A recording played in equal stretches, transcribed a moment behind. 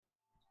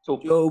So,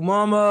 Joe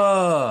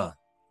Mama.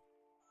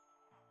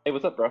 hey,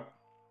 what's up, bro?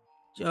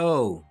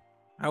 Joe,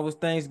 how was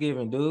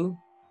Thanksgiving, dude?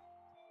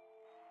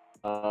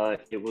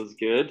 It was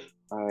good.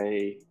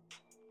 I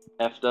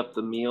effed up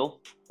the meal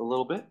a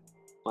little bit,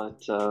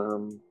 but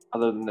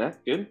other than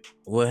that, good.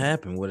 What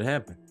happened? What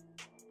happened?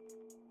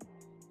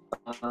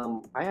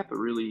 I have a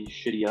really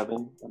shitty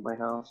oven at my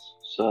house,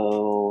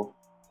 so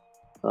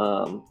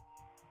um,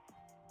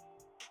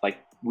 like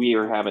we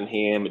were having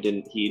ham, it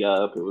didn't heat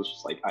up. It was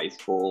just like ice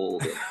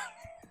cold, and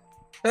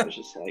I was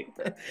just like,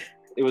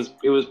 it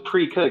was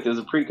pre-cooked. It was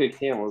a pre-cooked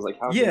ham. I was like,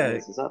 how can I Yeah,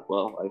 mess this up?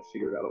 Well, I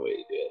figured out a way to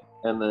do it,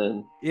 and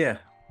then yeah,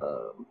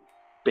 Um,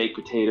 baked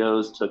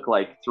potatoes took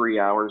like 3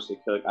 hours to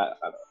cook.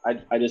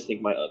 I just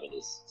think my oven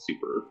is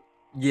super.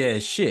 yeah.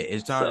 Shit,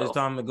 it's time. It's So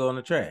time to go in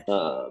the trash.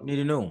 um, Need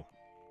a new one.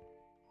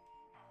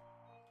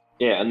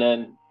 yeah, and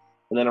then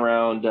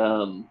around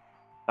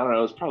I don't know,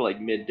 it was probably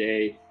like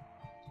midday.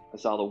 I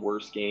saw the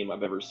worst game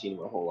I've ever seen in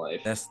my whole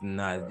life. That's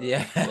not.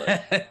 Yeah,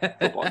 But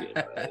football game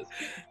that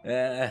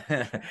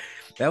is.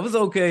 that was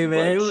okay,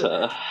 man.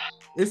 But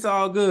It's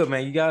all good,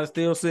 man. You gotta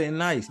still sit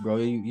nice, bro.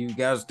 You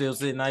gotta still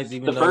sit nice,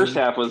 even the though first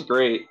you half was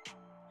great.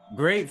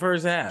 great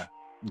first half.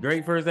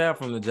 Great first half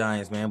from the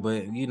Giants, man.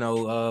 But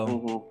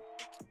Hmm.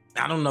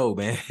 I don't know,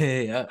 man.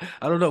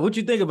 I don't know. What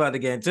you think about the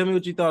game? Tell me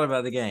what you thought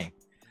about the game.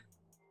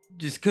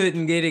 Just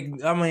couldn't get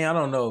it. I mean, I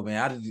don't know,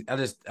 man.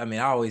 I mean,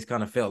 I always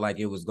kind of felt like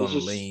it was It's gonna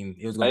just lean.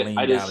 It was gonna I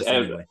lean just Dallas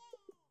anyway.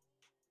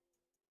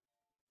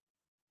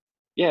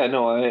 yeah,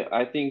 no,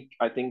 I think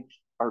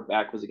our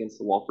back was against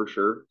the wall for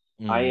sure.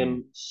 I Mm-hmm.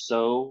 am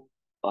so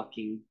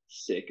fucking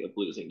sick of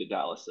losing to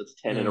Dallas. That's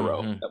 10 in a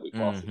row that we've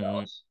Mm-hmm. lost to Mm-hmm.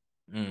 Dallas.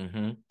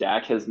 Mm-hmm.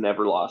 Dak has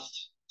never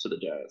lost to the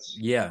Giants.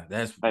 Yeah,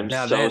 that's I'm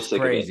now so that's sick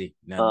of it. crazy.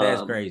 Now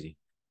that's Um, crazy.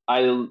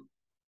 I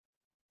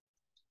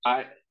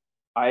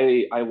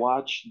I I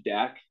watch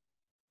Dak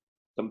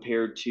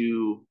compared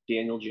to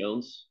Daniel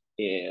Jones,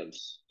 and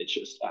it's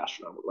just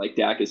astronomical. Like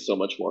Dak is so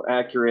much more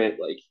accurate.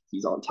 Like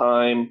he's on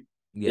time.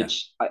 Yeah.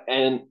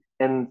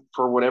 And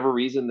for whatever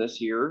reason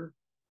this year,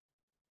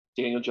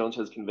 Daniel Jones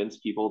has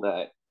convinced people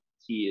that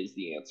he is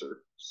the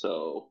answer.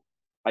 So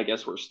I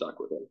guess we're stuck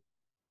with him.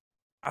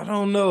 I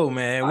don't know,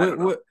 man. I don't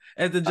know. What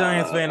as the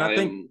Giants fan, I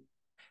think I'm.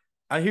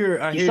 I He hear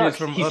this hear this sucks.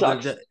 from He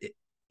other. sucks.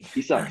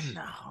 He I sucks.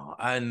 know,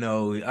 I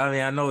know. I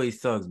mean, I know he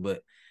sucks,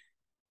 but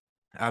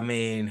I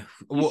mean,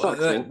 He sucks,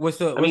 man. I what's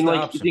mean, the like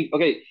you option? think,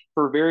 okay,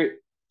 for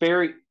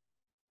very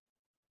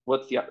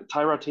what's the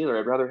Tyrod Taylor?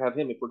 I'd rather have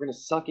him. If we're gonna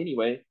suck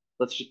anyway,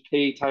 let's just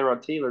pay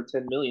Tyrod Taylor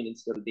 10 million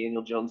instead of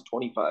Daniel Jones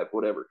 25,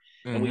 whatever,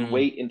 and we Mm-hmm.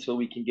 wait until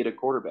we can get a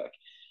quarterback.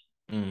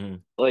 Mm-hmm.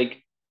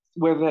 Like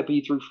whether that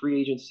be through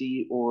free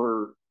agency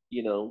or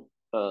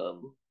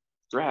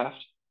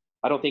draft.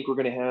 I don't think we're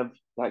gonna have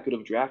that good of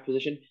a draft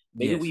position.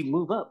 Maybe we Yes.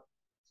 move up.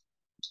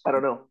 I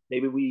don't know.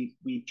 Maybe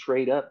we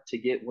trade up to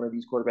get one of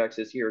these quarterbacks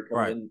this year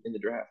coming Right. in the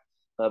draft.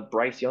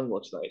 Bryce Young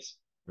looks nice.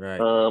 Right.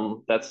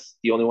 That's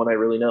the only one I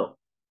really know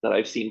that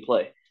I've seen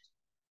play.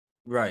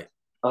 Right.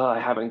 I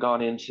haven't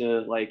gone into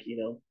like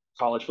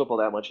college football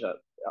that much.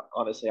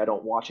 Honestly, I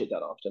don't watch it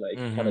that often. I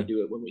kind of Mm-hmm.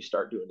 do it when we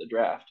start doing the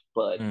draft.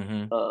 But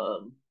Mm-hmm.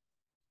 um,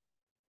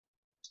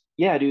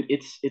 yeah, dude,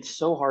 it's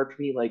so hard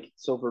for me. Like,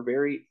 so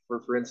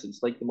for instance,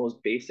 like the most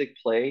basic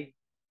play,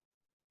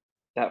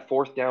 that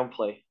fourth down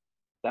play,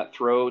 that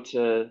throw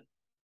to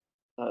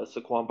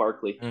Saquon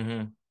Barkley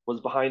Mm-hmm.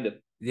 was behind him.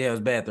 Yeah, it was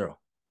a bad throw. I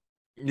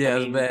Yeah, it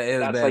was mean, bad. It was a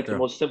that's bad like the throw.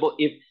 most simple.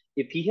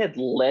 If he had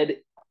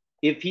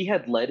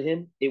led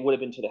him, it would have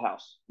been to the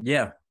house.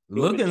 Yeah. It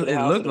would have been to the It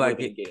house, and looked it would have like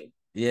been a it. game.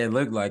 Yeah, it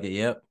looked like it.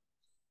 Yep.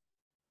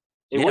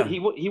 It would. Yeah.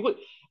 He would.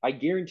 I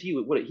guarantee you,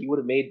 it would. He would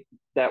have made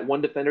that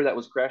one defender that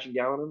was crashing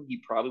down on him.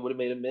 He probably would have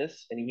made a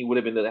miss, and he would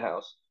have been to the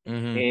house.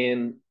 Mm-hmm.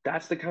 And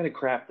that's the kind of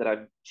crap that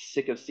I'm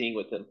sick of seeing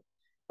with him.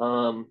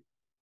 Um,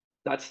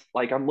 that's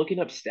like I'm looking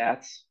up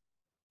stats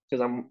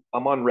because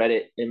I'm on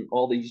Reddit, and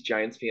all these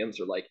Giants fans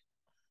are like,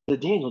 the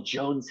Daniel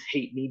Jones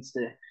hate needs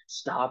to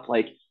stop.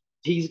 Like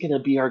he's gonna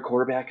be our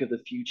quarterback of the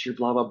future,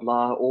 blah blah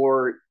blah.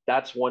 Or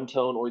that's one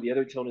tone, or the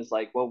other tone is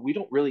like, well, we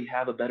don't really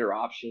have a better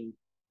option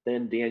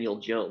than Daniel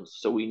Jones,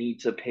 so we need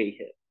to pay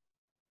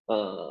him.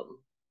 Um,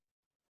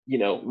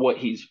 what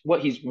he's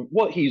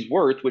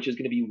worth, which is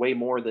going to be way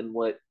more than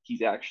what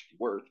he's actually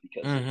worth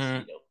because he's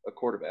Mm-hmm. a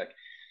quarterback.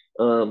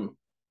 Um,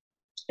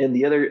 and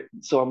the other,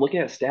 so I'm looking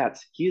at stats.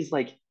 He is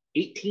like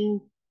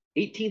 18th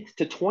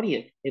to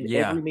 20th in every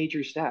Yeah.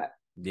 major stat: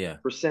 Yeah.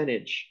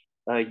 percentage,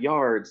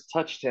 yards,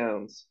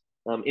 touchdowns,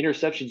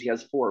 interceptions. He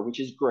has four, which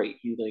is great.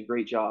 He's done a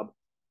great job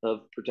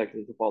of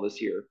protecting the football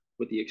this year,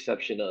 with the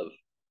exception of,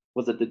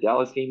 was it the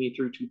Dallas game he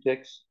threw two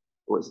picks,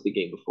 or was it the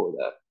game before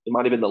that? It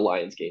might have been the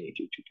Lions game he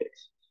threw two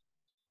picks.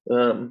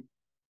 Um,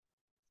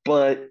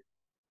 but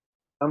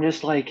I'm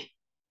just like,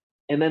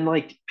 and then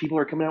like people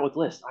are coming out with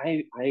lists.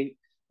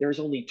 There's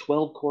only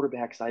 12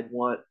 quarterbacks I'd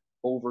want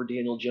over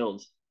Daniel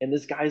Jones, and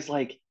this guy's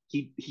like,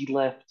 he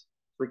left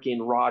freaking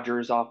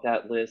Rodgers off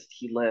that list.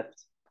 He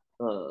left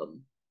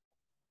um,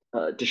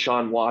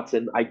 Deshaun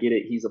Watson. I get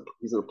it. He's an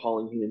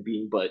appalling human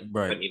being, but I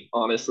Right. mean,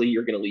 honestly,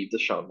 you're gonna leave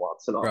Deshaun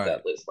Watson off Right.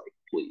 that list, like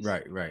please.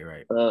 Right. Right.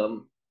 Right.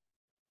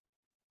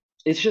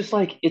 it's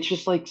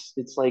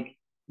like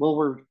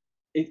well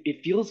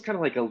it feels kind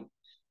of like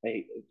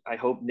I I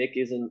hope Nick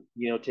isn't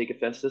take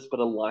offense to this, but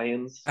a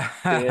Lions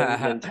fan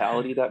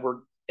mentality that we're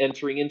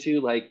entering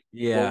into. Like,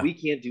 well, Yeah. we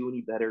can't do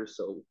any better,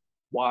 so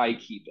why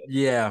keep him?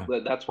 Yeah.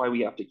 That's why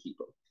we have to keep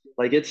him.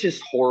 Like, it's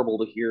just horrible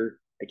to hear.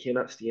 I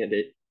cannot stand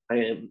it. I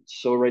am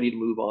so ready to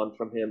move on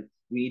from him.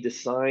 We need to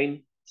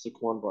sign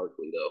Saquon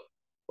Barkley though.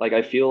 Like,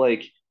 I feel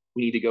like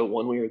we need to go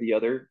one way or the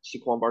other.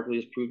 Saquon Barkley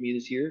has proved me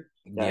this year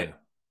Yeah. that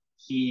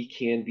he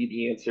can be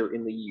the answer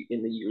in the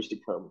years to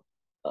come.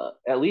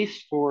 At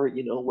least for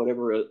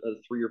whatever a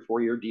 3 or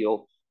 4 year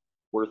deal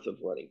worth of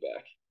running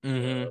back.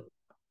 Hmm. Um,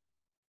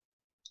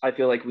 I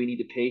feel like we need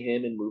to pay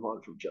him and move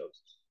on from Jones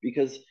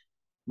because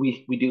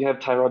we do have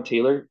Tyrod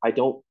Taylor. I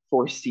don't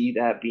foresee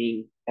that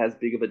being as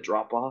big of a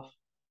drop off.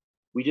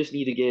 We just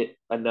need to get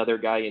another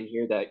guy in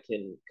here that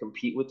can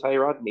compete with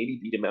Tyrod, maybe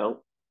beat him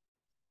out,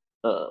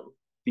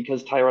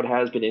 because Tyrod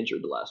has been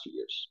injured the last few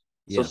years.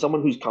 So Yeah.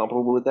 someone who's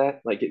comparable with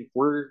that, like if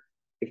we're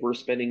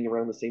spending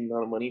around the same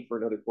amount of money for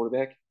another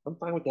quarterback, I'm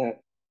fine with that.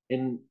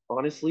 And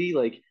honestly,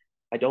 like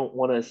I don't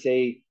want to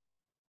say,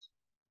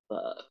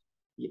 uh,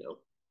 you know,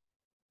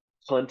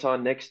 punt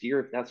on next year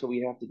if that's what we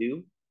have to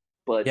do,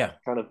 but Yeah.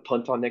 kind of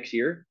punt on next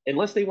year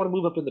unless they want to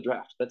move up in the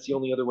draft. That's the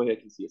only other way I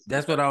can see us getting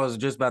That's what better. I was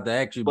just about to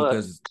ask you But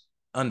because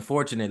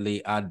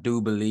unfortunately, I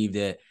do believe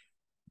that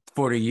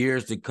for the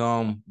years to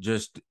come,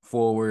 just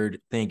forward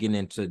thinking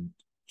into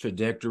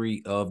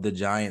trajectory of the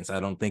Giants, I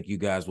don't think you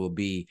guys will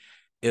be.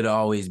 It'll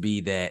always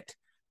be that.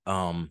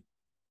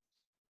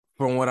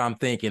 From what I'm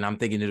thinking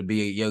it'll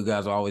be you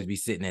guys will always be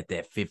sitting at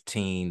that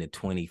 15 to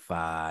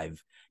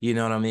 25. You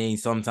know what I mean?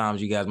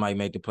 Sometimes you guys might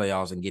make the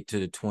playoffs and get to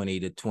the 20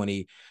 to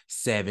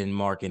 27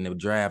 mark in the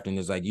draft. And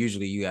it's like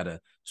usually you gotta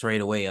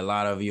trade away a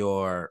lot of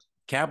your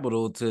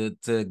capital to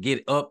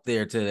get up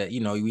there to that.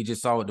 We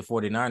just saw what the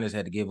 49ers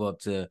had to give up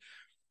to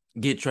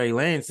get Trey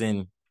Lance,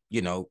 and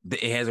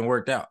it hasn't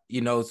worked out.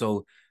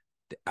 So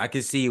I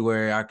could see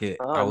where I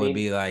I would mean,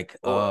 be like,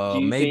 well, do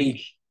you think?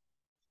 maybe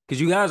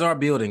because you guys are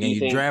building Do and you you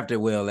think? drafted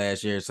well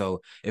last year.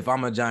 So if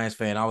I'm a Giants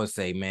fan, I would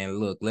say, man,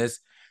 look,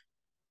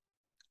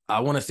 I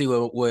want to see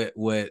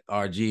what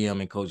our GM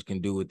and coach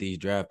can do with these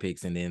draft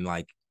picks, and then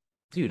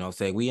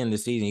say we end the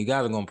season, you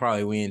guys are gonna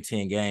probably win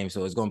 10 games,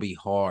 so it's gonna be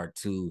hard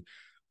to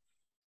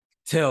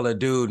tell a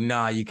dude,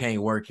 nah, you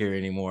can't work here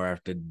anymore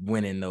after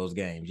winning those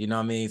games. You know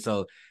what I mean?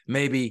 So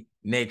maybe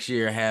next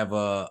year have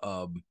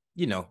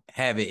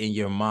have it in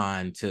your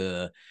mind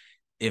to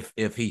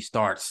if he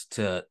starts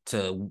to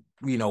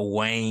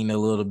wane a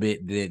little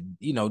bit,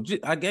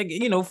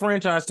 that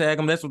franchise tag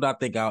him. That's what I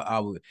think I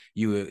would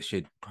you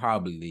should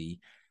probably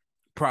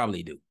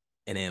do,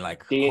 and then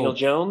Daniel hope.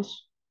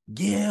 Jones?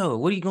 Yeah,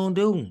 what are you gonna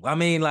do? I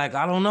mean, I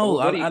don't know.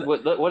 What do you,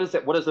 what is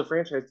that? What is the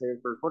franchise tag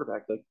for a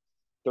quarterback? Like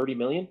 30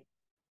 million?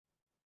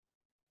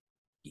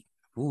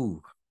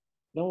 Ooh,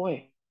 No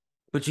way.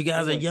 but you No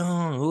guys are way.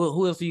 young.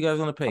 Who else are you guys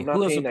gonna pay? I'm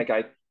not paying that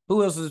guy.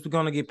 Who else is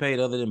gonna get paid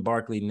other than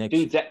Barkley next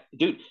Dude,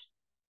 year?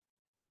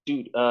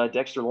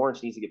 Dexter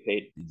Lawrence needs to get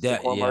paid.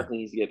 That Saquon yeah, Barkley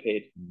needs to get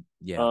paid.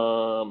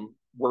 yeah.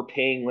 We're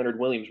paying Leonard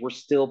Williams. We're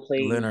still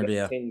Leonard,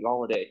 yeah. paying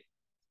Galladay.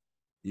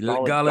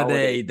 Galladay.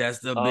 Galladay, that's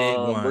the big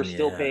We're one.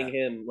 still Yeah, paying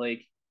him.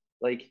 Like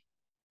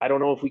I don't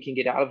know if we can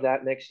get out of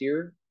that next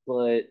year,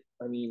 but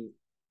I mean,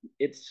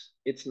 it's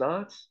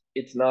not.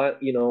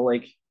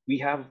 Like we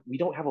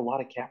don't have a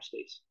lot of cap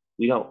space.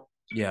 We don't.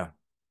 yeah.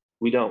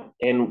 We don't,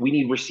 and we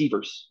need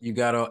receivers. You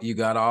got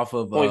off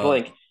of Point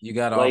blank. Like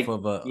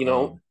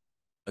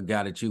a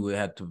guy that you would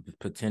have to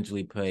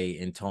potentially pay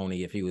in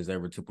Tony if he was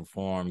ever to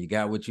perform. You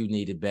got what you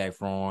needed back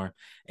from him,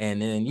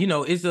 and then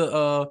it's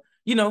a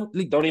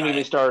don't even get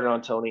me started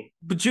on Tony.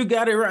 but you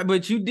got it right.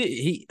 But you did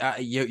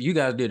you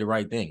guys did the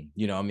right thing.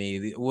 I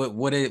mean,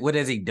 what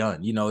has he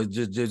done?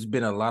 It's just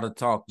been a lot of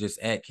talk just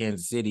at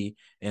Kansas City,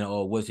 and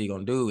what's he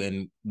gonna do,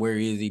 and where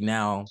is he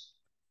now?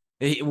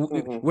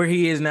 Mm-hmm. Where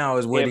he is now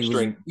is what he was,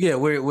 Hamstring. yeah,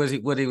 where was he,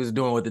 what he was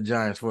doing with the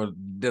Giants for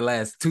the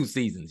last 2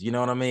 seasons. You know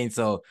what I mean?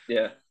 So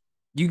Yeah.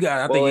 I think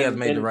Well, you guys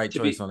made the right to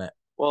choice be on that.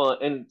 well,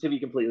 and to be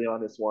completely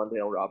honest,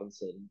 Wandale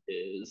Robinson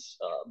is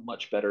a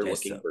much better That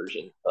looking sucked.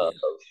 version Yeah,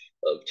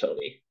 of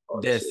Tony. that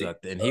Honestly,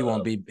 sucked, and he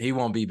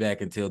won't be back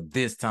until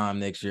this time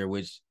next year,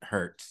 which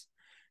hurts.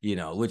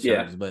 Which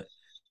yeah, hurts, but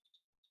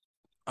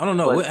I don't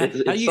know. but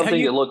it's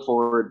something to look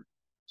forward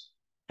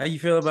How you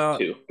feel about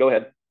to. Go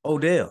ahead.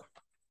 Odell?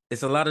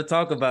 It's a lot of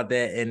talk about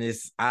that, and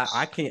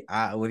I can't.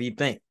 What do you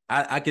think?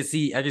 I can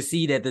see out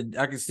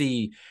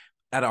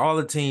of all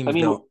the I teams, the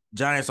mean,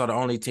 Giants are the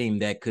only team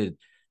that could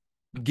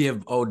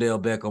give Odell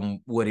Beckham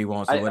what he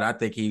wants. So I what I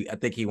think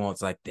he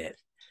wants like that.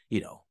 You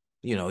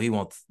know, he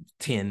wants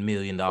 $10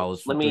 million for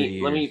let 3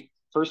 years. me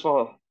first of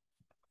all,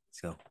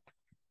 So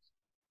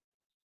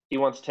he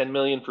wants 10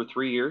 million for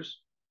 3 years,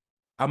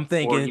 I'm or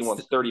thinking, he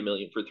wants 30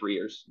 million for 3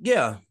 years.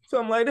 yeah,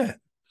 something like that.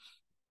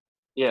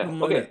 Yeah, Something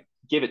like that. okay,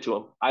 give it to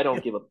him. I Yeah,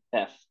 don't give a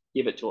f.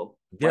 Give it to him.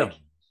 yeah, Like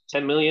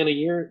 10 million a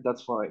year,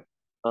 that's fine.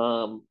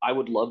 I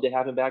would love to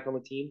have him back on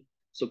the team.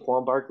 So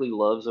Quan Barkley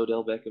loves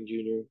Odell Beckham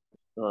Jr.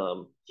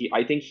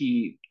 I think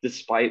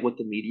despite what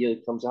the media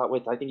comes out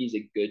with, I think he's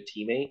a good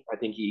teammate. I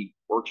think he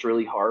works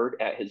really hard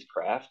at his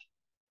craft.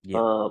 Yeah.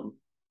 Um,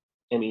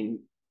 I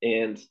mean,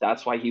 and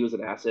that's why he was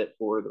an asset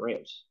for the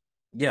Rams.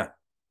 Yeah.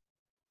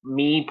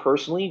 Me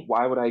personally,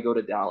 why would I go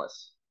to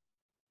Dallas?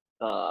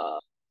 Uh,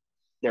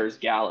 there's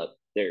Gallup,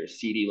 there's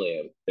CeeDee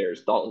Lamb,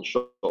 there's Dalton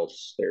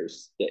Schultz,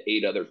 there's the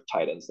 8 other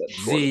tight ends that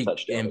scored a Zeke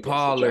touchdown and against the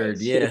Pollard.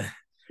 Giants. Yeah.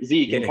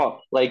 Zeke and Yeah.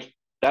 Paul, like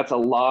that's a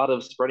lot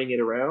of spreading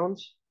it around.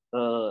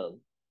 Um,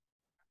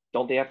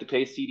 don't they have to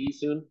pay CD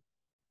soon?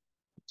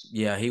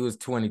 Yeah. He was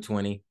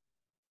 2020.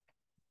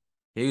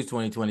 He was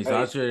 2020. So I'm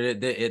Right. sure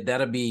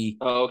that'll be,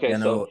 Oh, okay. you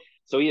So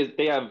know, he is.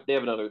 They have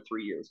another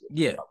 3 years with him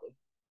yeah. probably,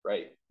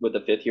 right? With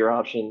the fifth year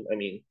option. I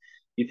mean,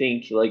 you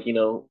think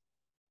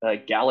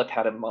like Gallup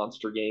had a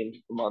monster game,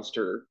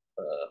 monster.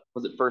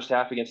 Was it first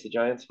half against the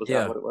Giants? Was that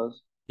Yeah. what it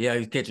was? Yeah.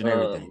 He's catching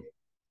everything. Um,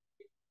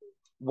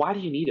 why do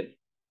you need him?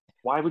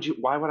 Why would you?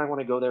 Why would I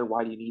want to go there?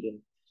 Why do you need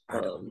him?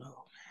 I don't Um, know.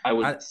 I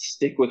would I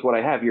stick with what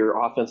I have. Your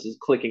offense is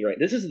clicking right.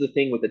 This is the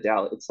thing with the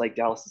Dallas. It's like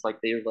Dallas is like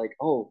they're like,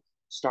 oh,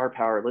 star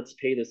power. Let's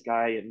pay this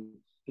guy and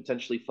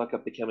potentially fuck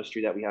up the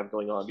chemistry that we have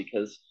going on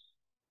because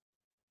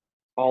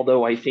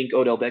although I think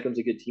Odell Beckham's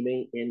a good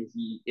teammate and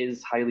he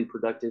is highly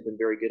productive and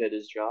very good at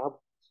his job,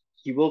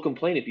 he will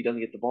complain if he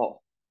doesn't get the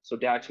ball. So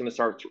Dak's going to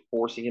start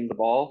forcing him the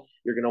ball.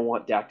 You're going to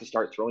want Dak to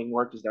start throwing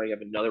more because now you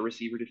have another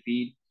receiver to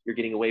feed. You're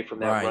getting away from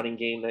that right. running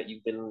game that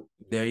you've been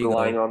There you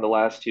relying go. on the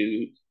last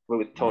two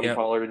with Tony Yep.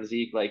 Pollard and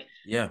Zeke. Like,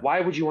 Yeah. why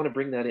would you want to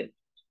bring that in?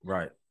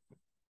 Right.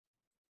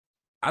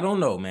 I don't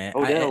know, man.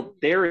 Odell,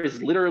 there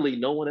is literally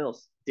no one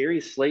else.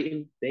 Darius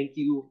Slayton, thank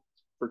you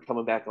for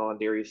coming back on,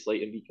 Darius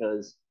Slayton,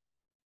 because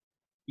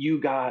you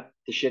got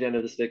the shit end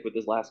of the stick with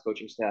this last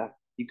coaching staff.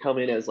 You come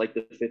in as like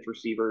the fifth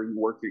receiver.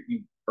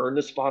 You earn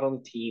the spot on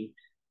the team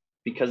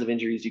because of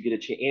injuries. You get a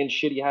chance and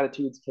shitty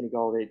attitudes. Kenny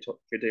Galladay,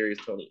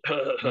 Kadarius Toney.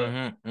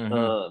 Mm-hmm.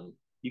 Mm-hmm.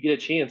 You get a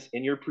chance,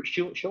 and you're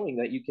showing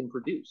that you can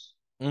produce.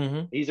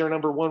 Mm-hmm. He's our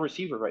number one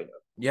receiver right now.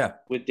 Yeah.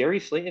 With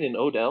Darius Slayton and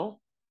Odell,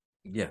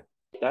 Yeah.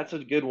 that's a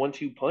good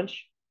 1-2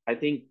 punch. I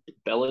think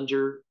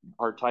Bellinger,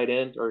 our tight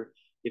end, or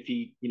if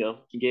he can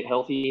get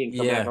healthy and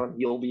come back Yeah. on,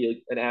 he'll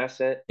be an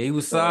asset. He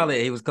was solid.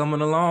 Um, He was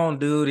coming along,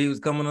 dude. He was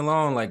coming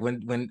along. Like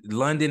when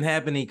London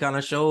happened, he kind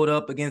of showed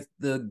up against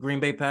the Green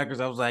Bay Packers.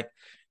 I was like,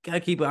 gotta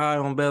keep an eye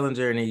on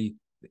Bellinger, and he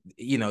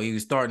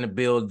was starting to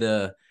build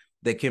the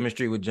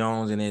chemistry with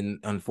Jones, and then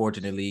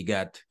unfortunately he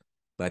got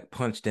like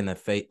punched in the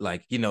face,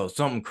 like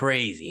something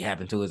crazy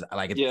happened to his,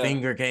 like a yeah,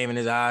 finger came in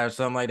his eye or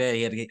something like that.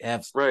 He had to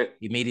have right.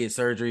 immediate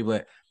surgery.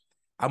 But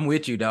I'm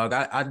with you, dog.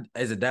 I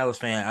as a Dallas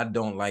fan, I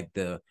don't like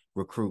the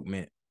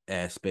recruitment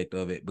aspect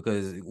of it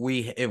because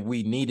if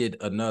we needed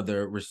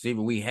another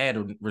receiver, we had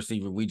a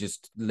receiver. We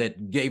just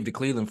gave to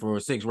Cleveland for a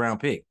 6th round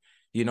pick.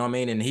 You know what I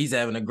mean? And he's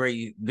having a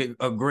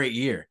great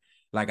year.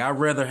 Like I'd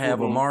rather have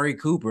Mm-hmm. Amari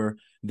Cooper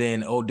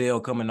than Odell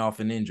coming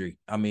off an injury.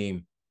 I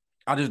mean,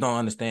 I just don't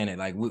understand it.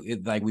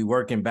 It's like we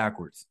working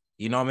backwards.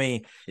 You know what I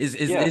mean?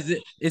 Yeah,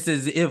 It's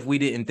as if we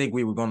didn't think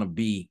we were gonna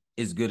be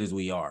as good as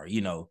we are.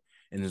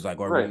 And it's like,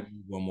 or we right.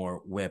 need one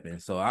more weapon.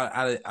 So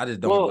I just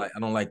don't like Well, I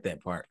don't like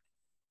that part.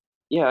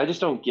 yeah, I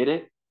just don't get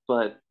it,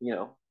 but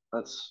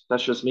that's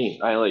just me.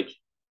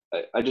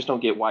 I just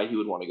don't get why he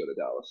would want to go to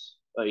Dallas.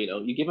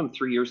 You give him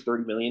 3 years,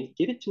 30 million,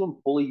 give it to him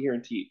fully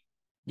guaranteed.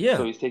 So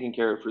Yeah, he's taken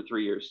care of for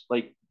 3 years.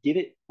 Like, give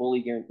it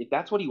fully guaranteed. If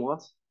that's what he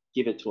wants,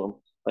 give it to him.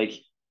 Like,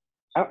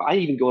 I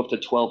even go up to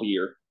 12 a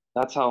year.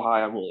 That's how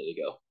high I'm willing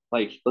to go.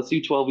 Like, let's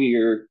do 12 a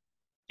year,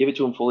 give it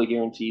to him fully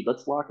guaranteed.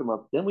 Let's lock him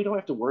up. Then we don't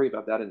have to worry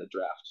about that in the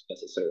draft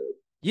necessarily.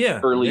 yeah.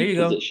 There Early you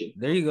go. position.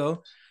 There you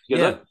go.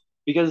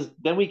 Because Yeah.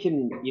 then we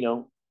can,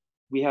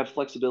 we have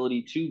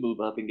flexibility to move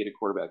up and get a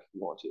quarterback if we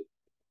want to.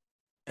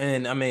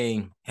 And I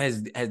mean,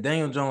 has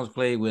Daniel Jones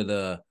played with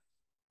a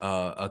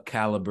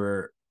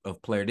caliber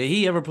of player? Did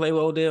he ever play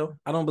with Odell?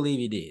 I don't believe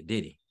he did.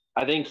 Did he?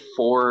 I think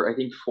four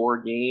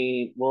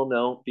game. Well,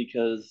 no,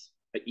 because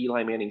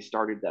Eli Manning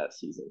started that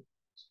season.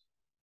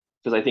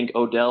 Because I think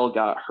Odell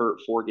got hurt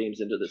 4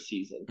 games into the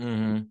season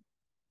Mm-hmm.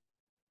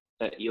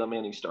 that Eli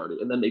Manning started,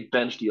 and then they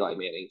benched Eli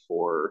Manning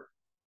for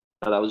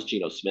that was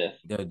Geno Smith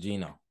Yeah,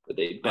 Gino. that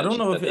they I don't benched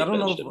know if that they I don't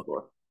know benched if him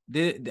for.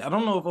 I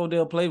don't know if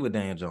Odell played with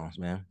Daniel Jones,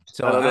 man.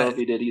 So I don't know if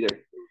he did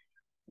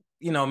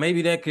either.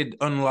 maybe that could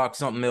unlock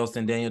something else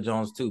in Daniel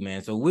Jones too,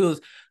 man. So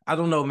I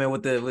don't know, man.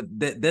 With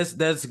that,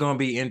 that's gonna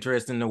be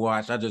interesting to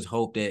watch. I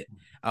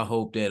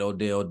hope that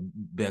Odell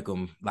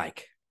Beckham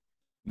like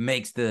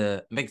makes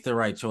the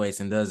right choice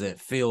and doesn't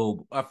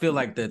feel. I feel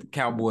like the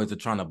Cowboys are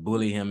trying to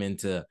bully him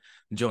into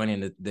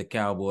joining the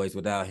Cowboys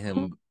without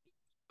him,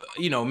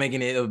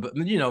 making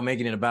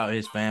it about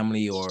his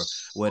family or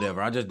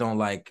whatever. I just don't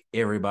like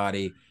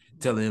everybody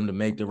telling him to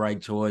make the right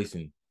choice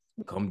and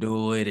come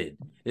do it.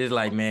 It's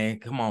like, man,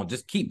 come on,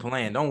 just keep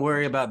playing. Don't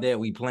worry about that.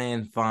 We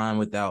playing fine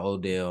without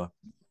Odell.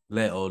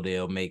 Let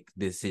Odell make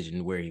the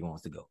decision where he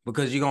wants to go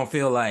because you're gonna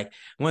feel like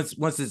once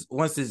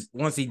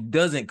he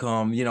doesn't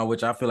come,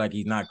 which I feel like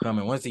he's not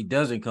coming. Once he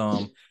doesn't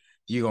come,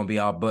 you're gonna be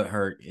all butt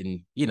hurt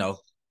and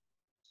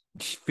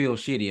feel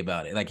shitty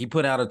about it. Like he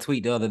put out a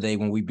tweet the other day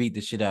when we beat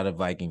the shit out of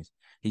Vikings.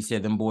 He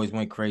said them boys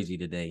went crazy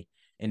today.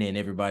 And then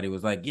everybody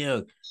was like, yeah,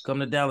 come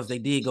to Dallas. They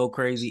did go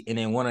crazy. And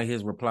then one of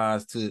his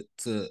replies to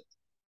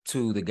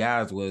the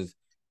guys was,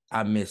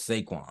 I miss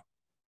Saquon.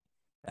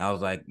 I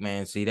was like,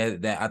 man, see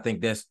that I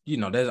think that's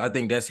I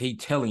think that's he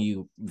telling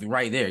you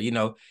right there.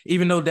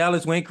 Even though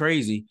Dallas went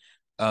crazy,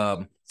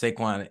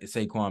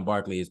 Saquon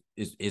Barkley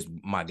is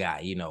my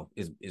guy.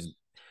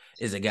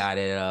 Is a guy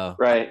that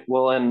Right.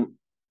 Well, and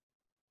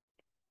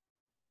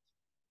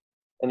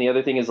the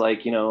other thing is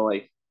like,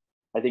 like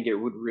I think it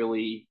would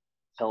really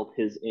help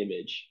his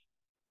image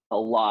a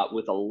lot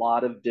with a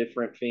lot of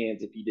different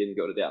fans if he didn't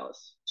go to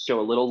Dallas. Show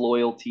a little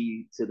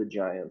loyalty to the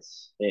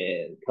Giants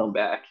and come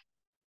back,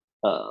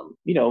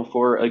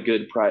 for a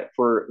good price,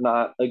 for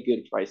not a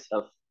good price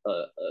of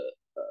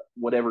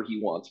whatever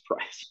he wants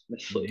price,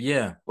 honestly.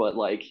 yeah. But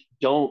like,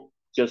 don't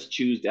just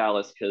choose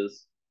Dallas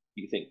because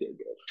you think they're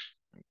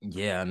good.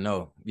 Yeah,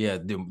 no. Yeah,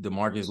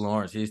 DeMarcus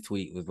Lawrence, his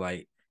tweet was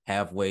like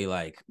halfway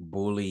like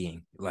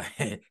bullying.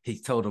 Like he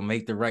told him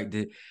make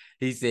the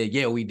he said,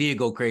 yeah, we did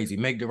go crazy,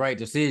 make the right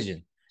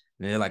decision.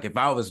 And they're like, if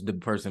I was the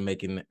person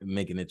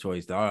making the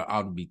choice,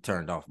 I'd be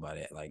turned off by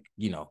that. Like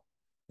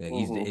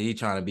Mm-hmm. he's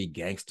trying to be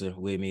gangster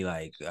with me,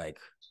 like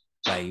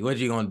what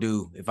you gonna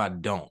do if I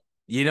don't?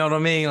 You know what I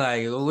mean?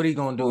 Like, what are you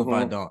gonna do if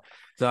I Mm-hmm. don't?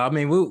 So I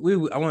mean,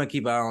 I want to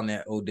keep an eye on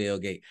that Odell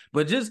gate.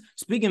 But just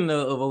speaking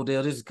of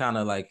Odell, this is kind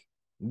of like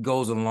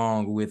goes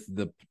along with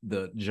the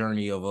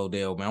journey of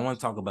Odell. Man, I want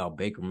to talk about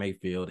Baker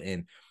Mayfield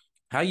and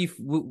how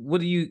what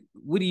do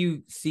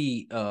you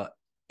see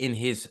in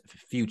his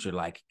future,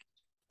 like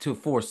to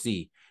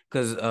foresee?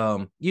 Because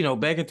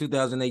back in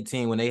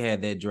 2018 when they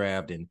had that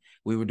draft and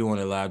we were doing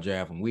a live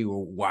draft and we were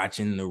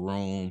watching the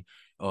room,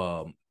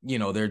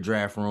 their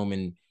draft room,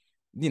 and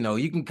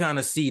you can kind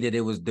of see that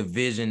it was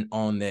division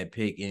on that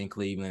pick in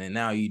Cleveland. And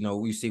now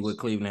we see what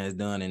Cleveland has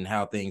done and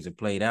how things have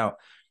played out.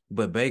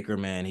 But Baker,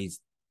 man, he's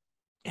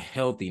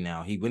healthy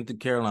now. He went to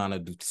Carolina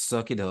to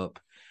suck it up.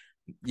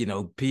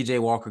 PJ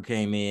Walker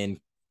came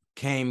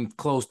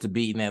close to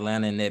beating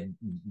Atlanta in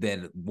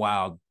that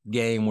wild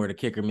game where the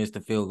kicker missed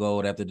the field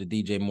goal after the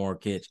DJ Moore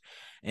catch.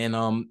 And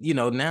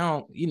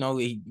now,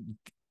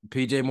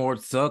 PJ Moore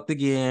sucked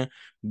again,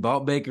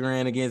 bought Baker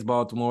in against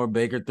Baltimore.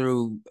 Baker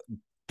threw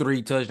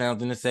 3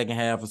 touchdowns in the second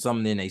half or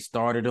something. Then they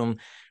started him.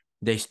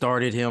 They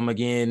started him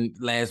again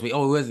last week.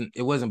 Oh,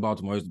 it wasn't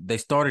Baltimore. They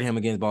started him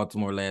against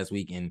Baltimore last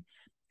week and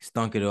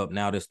stunk it up.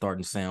 Now they're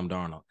starting Sam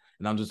Darnold.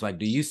 And I'm just like,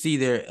 do you see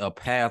there a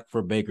path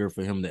for Baker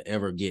for him to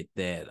ever get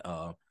that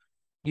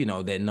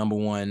number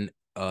one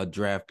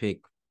draft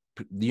pick,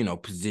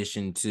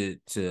 position to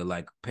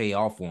like pay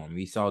off for him?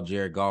 We saw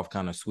Jared Goff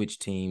kind of switch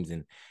teams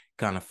and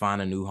kind of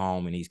find a new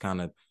home, and he's kind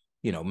of,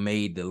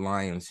 made the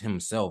Lions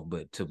himself.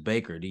 But to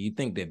Baker, do you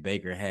think that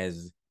Baker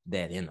has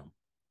that in him?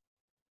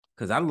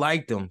 Because I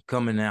liked him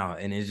coming out,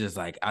 and it's just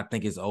like I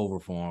think it's over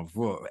for him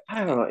for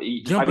I don't know.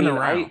 I jumping mean,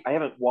 around. I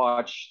haven't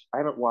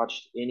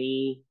watched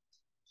any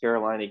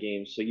Carolina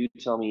games. So you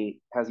tell me,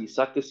 has he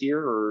sucked this year,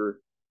 or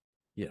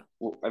Yeah,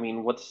 I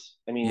mean,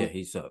 yeah,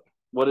 he sucked.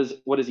 what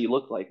does he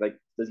look like? Like,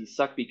 does he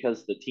suck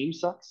because the team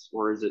sucks,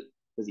 or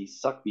does he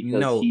suck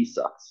because No, he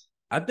sucks?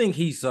 I think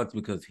he sucks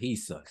because he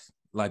sucks.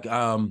 Like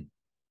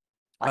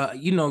but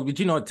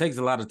it takes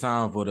a lot of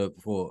time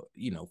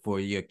for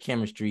your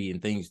chemistry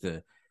and things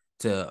to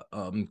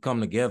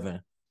come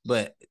together.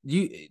 But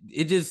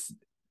it just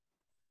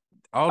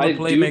I do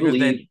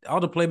believe. all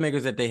the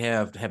playmakers that they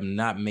have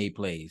not made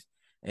plays,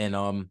 and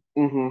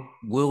Hmm.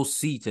 we'll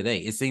see today.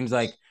 It seems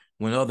like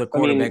when other I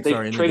mean, quarterbacks are they've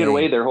in the traded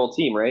away game, their whole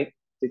team, right?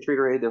 They traded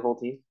away their whole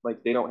team.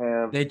 Like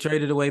they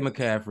traded away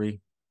McCaffrey,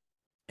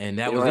 and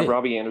they that don't was have it.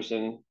 Robbie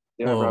Anderson.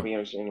 They don't have Well, Robbie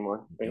Anderson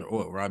anymore, right?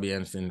 Robbie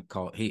Anderson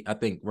caught I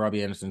think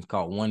Robbie Anderson's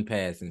caught one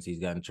pass since he's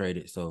gotten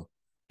traded, so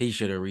he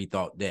should have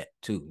rethought that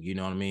too. You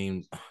know what I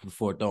mean?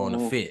 Before throwing a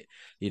Hmm. fit.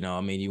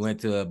 I mean, you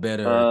went to a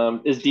better.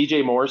 Is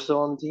DJ Moore still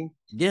on the team?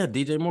 Yeah,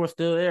 DJ Moore's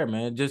still there,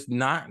 man. Just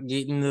not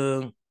getting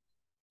the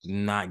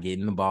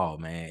ball,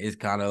 man. It's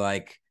kind of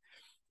like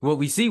what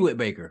we see with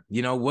Baker.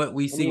 What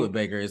we I see with mean,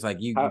 Baker is like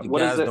the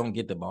what is guys it? don't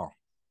get the ball.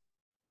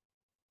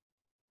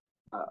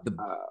 Uh, The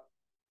uh,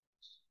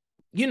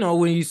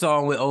 when you saw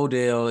him with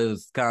Odell, it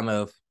was kind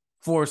of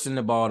forcing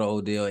the ball to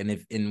Odell,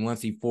 and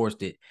once he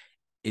forced it,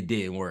 it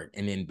didn't work.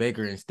 And then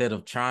Baker, instead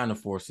of trying to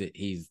force it,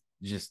 he's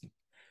just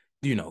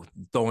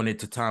throwing it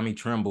to Tommy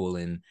Tremble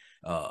and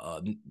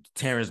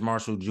Terrence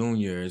Marshall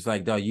Jr. It's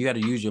like, dog, you got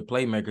to use your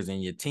playmakers,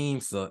 and your team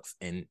sucks.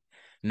 And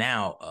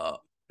now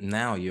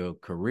your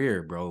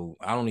career, bro.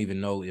 I don't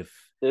even know if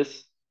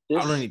this I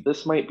don't this even.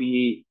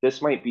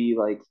 this might be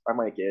like I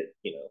might get.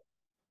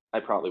 I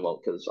probably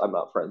won't because I'm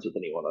not friends with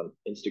anyone on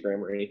Instagram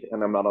or anything,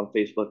 and I'm not on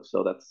Facebook,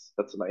 so that's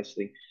a nice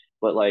thing.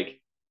 But like,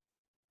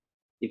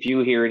 if you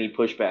hear any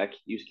pushback,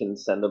 you can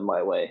send them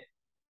my way.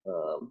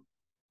 Um,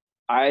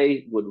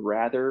 I would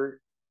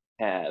rather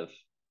have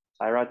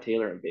Tyrod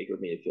Taylor and Baker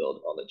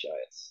Mayfield on the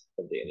Giants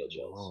than Daniel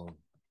Jones, Whoa.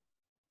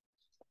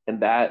 and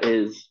that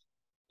is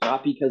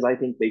not because I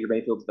think Baker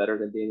Mayfield's better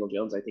than Daniel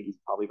Jones. I think he's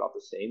probably about the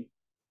same,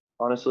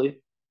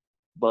 honestly.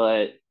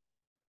 But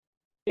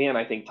and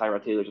I think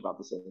Tyrod Taylor's about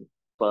the same.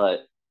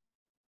 But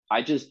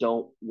I just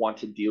don't want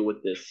to deal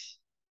with this.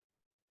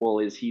 Well,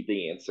 is he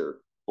the answer?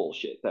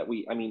 Bullshit. I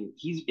mean,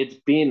 it's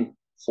been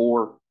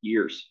 4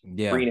 years,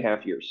 Yeah,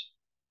 3.5 years.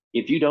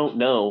 If you don't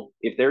know,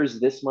 if there's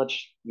this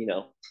much,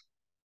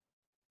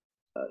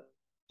 uh,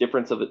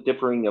 difference of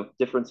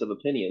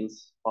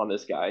opinions on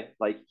this guy,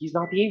 like he's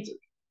not the answer.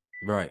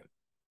 right.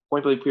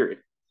 Point blank, period.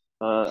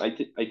 I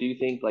do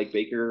think like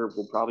Baker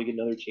will probably get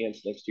another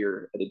chance next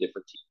year at a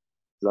different team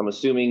because I'm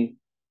assuming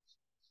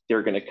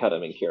they're going to cut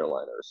him in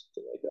Carolina or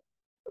something like that.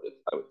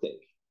 I would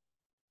think.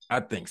 I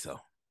think so.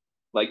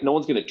 Like no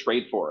one's going to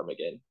trade for him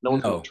again. No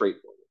one's going to No, trade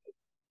for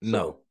him. no.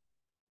 So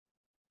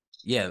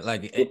Yeah,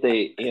 like if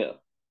they, it's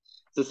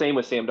the same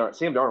with Sam Darnold.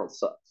 Sam Darnold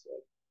sucks.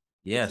 Like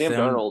yeah, Sam Sam.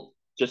 Darnold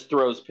just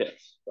throws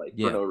picks like for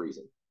Yeah, no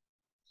reason.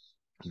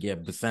 yeah.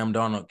 But Sam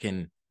Darnold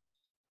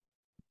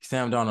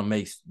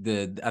makes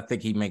the. I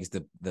think he makes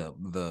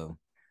the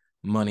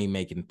money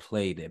making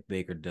play that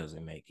Baker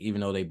doesn't make. Even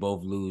though they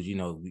both lose,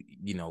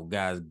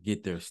 guys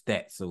get their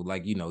stats. So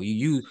like, you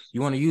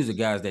want to use the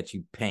guys that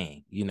you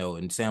paying,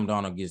 and Sam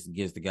Darnold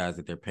gets the guys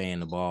that they're paying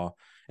the ball.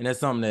 And that's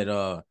something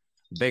that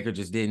Baker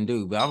just didn't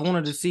do. But I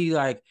wanted to see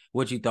like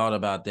what you thought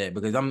about that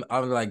because I'm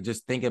like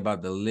just thinking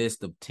about the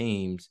list of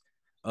teams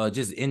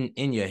just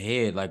in your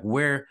head, like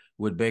where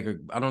would Baker?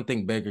 I don't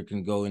think Baker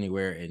can go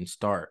anywhere and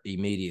start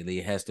immediately.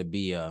 It has to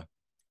be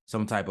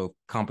some type of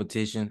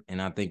competition,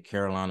 and I think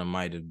Carolina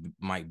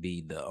might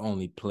be the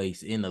only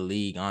place in the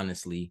league,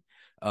 honestly,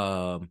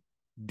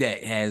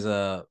 that has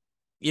a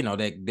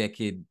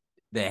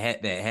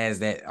that has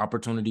that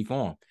opportunity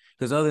for him.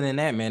 Because other than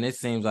that, man, it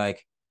seems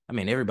like I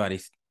mean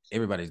everybody's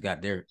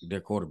got their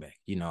quarterback.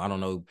 I don't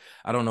know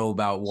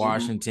about Mm-hmm.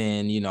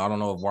 Washington. I don't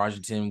know if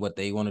Washington what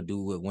they want to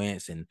do with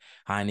Wentz and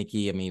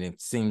Heineke. I mean,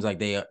 it seems like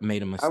they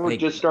made a I would mistake.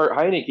 just start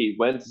Heineke.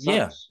 Wentz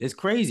Yeah, sucks. it's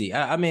crazy.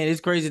 I mean,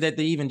 it's crazy that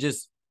they even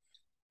just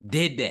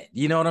did that.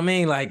 You know what I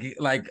mean? All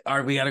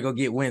right, we got to go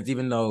get Wentz,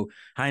 even though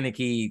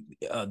Heineke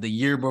the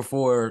year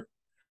before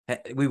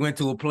we went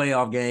to a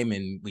playoff game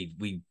and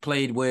we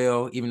played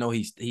well, even though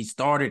he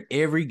started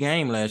every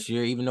game last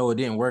year, even though it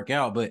didn't work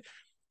out. But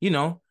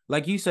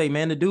like you say,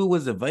 man, the dude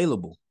was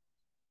available.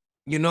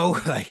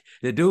 Like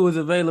the dude was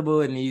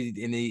available and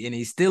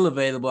he's still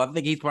available. I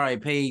think he's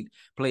probably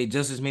played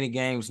just as many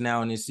games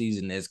now in this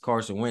season as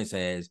Carson Wentz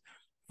has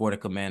for the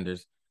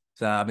Commanders.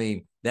 So I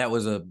mean, that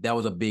was a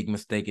big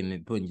mistake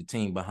in putting your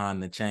team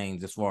behind the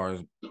chains as far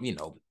as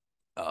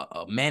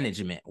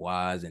management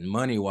wise and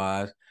money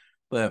wise.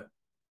 But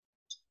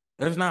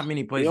there's not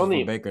many The places for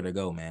only Baker to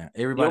go, man.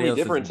 the Everybody only else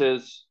is difference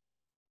is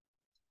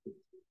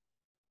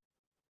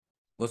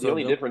what's the up,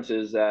 only Joe? difference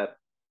is that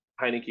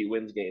Heineke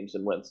wins games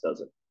and Wentz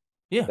doesn't.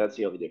 Yeah, That's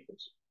the only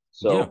difference.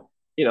 yeah, So,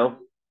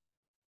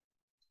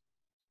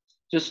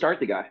 just start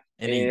the guy.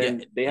 and he get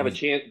And they have and a he's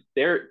chance.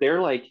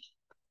 They're like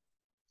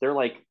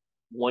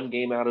one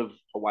game out of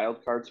a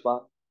wild card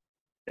spot,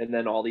 and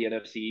then all the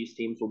NFC East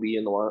teams will be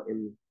in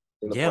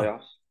the yeah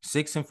playoffs.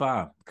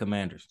 6-5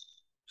 Commanders,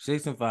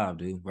 6-5,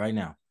 dude. Right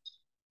now,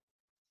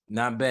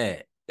 not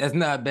bad. That's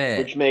not bad.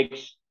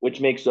 Which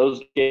makes those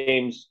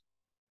games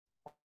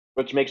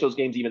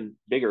even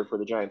bigger for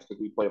the Giants because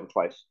we play them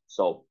twice.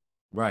 So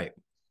Right,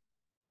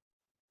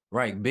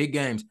 right. Big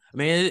games. I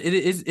mean,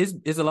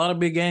 it's a lot of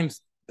big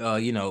games.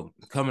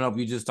 Coming up.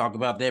 You just talked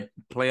about that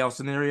playoff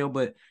scenario,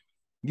 but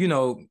you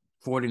know,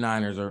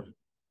 49ers or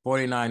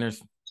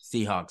 49ers,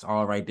 Seahawks,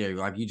 all right there.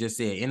 Like you just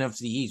said,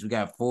 NFC East, we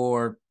got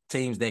four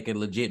teams that could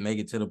legit make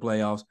it to the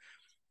playoffs.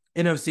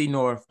 NFC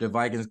North, the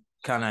Vikings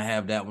kind of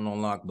have that one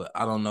on lock, but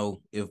I don't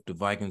know if the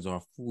Vikings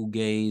are full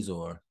gaze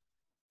or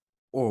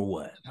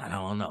what. I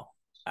don't know.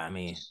 I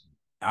mean,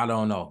 I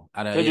don't know.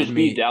 could I just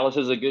be mean, Dallas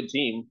is a good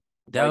team.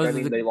 that was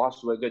They the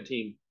lost to a good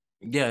team.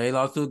 yeah, they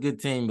lost to a good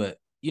team, but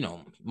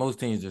most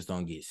teams just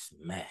don't get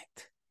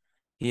smacked.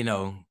 You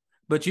know,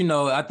 but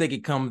I think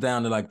it comes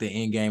down to like the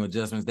in-game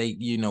adjustments.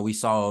 We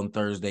saw on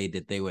Thursday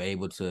that they were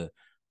able to.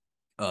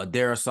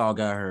 Darisaw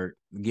got hurt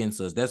against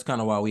us. That's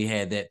kind of why we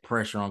had that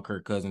pressure on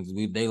Kirk Cousins.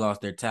 They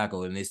lost their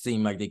tackle, and it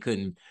seemed like they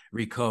couldn't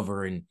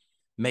recover and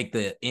make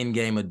the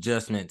in-game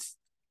adjustments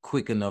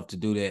quick enough to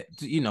do that.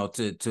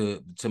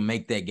 To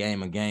make that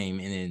game a game,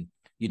 and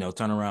then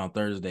turn around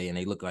Thursday and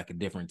they look like a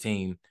different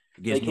team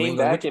They against New came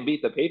England. back Which and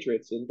beat the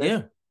Patriots, didn't they?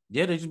 yeah,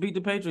 yeah, they just beat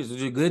the Patriots.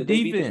 It's a good Did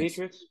they beat the defense.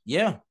 Patriots?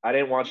 Yeah, I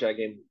didn't watch that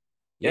game.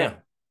 Yeah, yeah,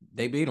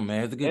 they beat them,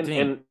 man. It's a good and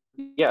team.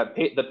 and yeah,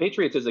 the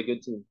Patriots is a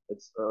good team.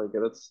 It's like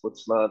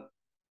let's not.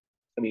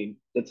 I mean,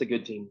 it's a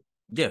good team.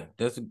 Yeah,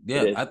 It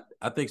is.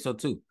 I think so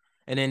too.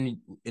 And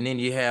then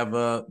you have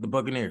the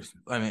Buccaneers.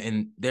 I mean,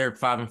 and they're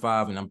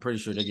 5-5, and I'm pretty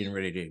sure they're getting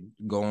ready to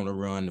go on the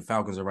run. The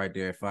Falcons are right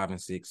there at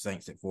 5-6,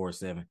 Saints at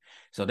 4-7.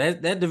 So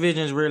that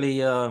division is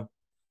really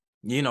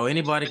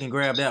anybody can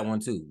grab that one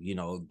too.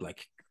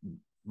 Like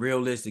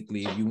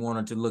realistically, if you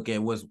wanted to look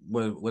at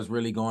what's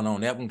really going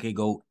on, that one could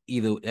go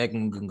either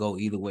can go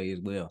either way as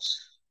well.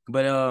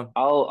 But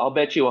I'll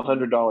bet you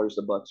 $100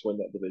 the Bucks win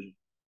that division.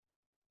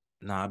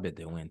 I bet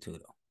they win too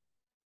though.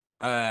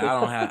 I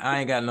don't have I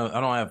ain't got no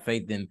I don't have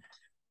faith in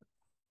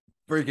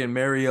freaking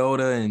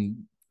Mariota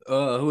and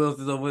who else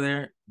is over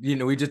there? You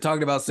know, we just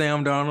talked about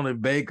Sam Darnold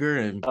and Baker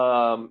and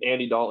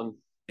Andy Dalton.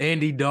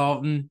 Andy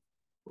Dalton.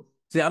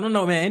 See, I don't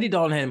know, man. Andy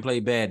Dalton hadn't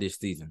played bad this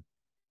season.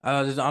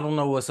 I don't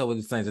know what's up with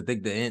the Saints. I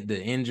think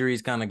the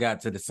injuries kind of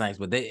got to the Saints,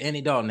 but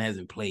Andy Dalton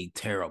hasn't played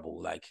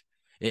terrible. Like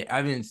I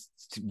haven't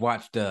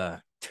watched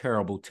a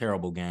terrible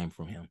game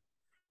from him.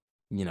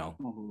 You know,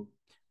 Mm-hmm.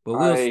 but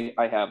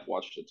I have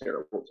watched a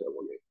terrible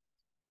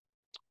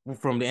game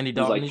from the Andy it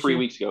was Dalton like this 3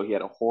 weeks year. ago. He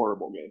had a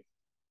horrible game.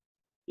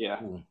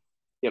 Yeah, Ooh.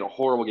 he had a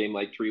horrible game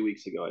like 3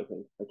 weeks ago. I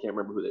think I can't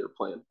remember who they were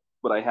playing,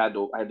 but I had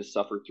to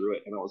suffer through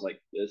it, and I was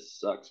like, this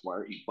sucks. Why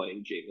aren't you playing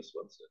Jameis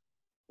Winston?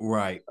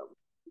 Right, Um,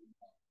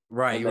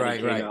 right, and then he right,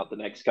 came right. out the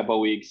next couple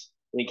of weeks.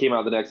 And he came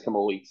out the next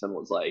couple of weeks and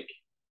was like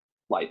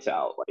lights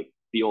out, like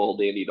the old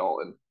Andy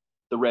Dalton,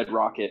 the Red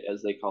Rocket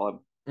as they call him.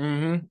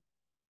 Mm-hmm.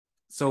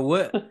 So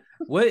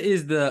what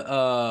is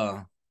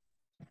the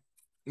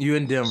you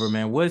in Denver,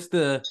 man? What's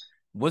the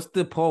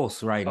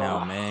pulse right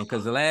now, Oh, man?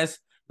 Because the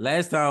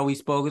last time we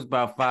spoke was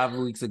about 5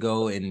 weeks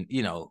ago, and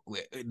you know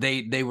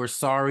they were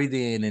sorry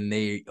then, and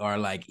they are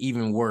like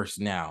even worse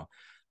now.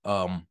 The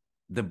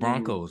mm-hmm.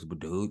 Broncos, but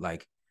dude,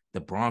 like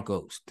the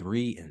Broncos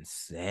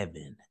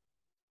 3-7.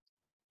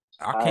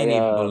 I I can't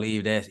even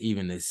believe that's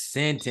even a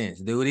sentence,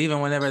 dude. Even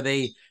whenever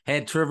they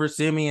had Trevor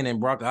Siemian and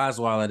Brock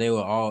Osweiler,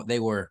 they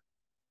were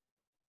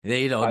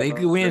they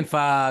could win 500.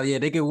 five. Yeah,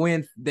 they could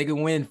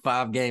win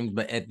 5 games,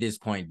 but at this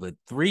point, but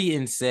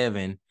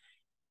 3-7,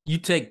 you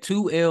take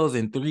 2 L's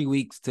in 3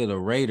 weeks to the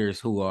Raiders,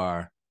 who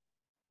are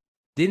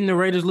didn't the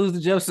Raiders lose to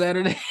Jeff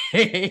Saturday?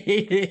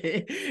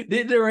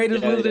 Didn't the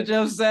Raiders Yeah, lose they to did.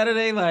 Jeff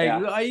Saturday? Like,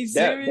 Yeah, are you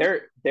they're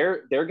serious?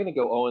 they're they're going to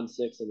go 0-6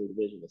 in the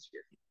division this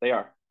year. They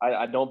are.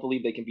 I don't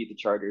believe they can beat the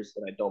Chargers,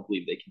 and I don't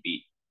believe they can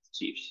beat the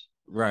Chiefs.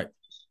 Right,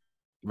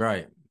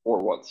 right.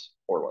 Or once.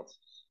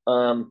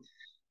 Um,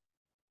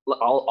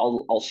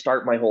 I'll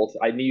start my whole.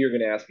 I knew you were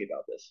going to ask me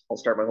about this. I'll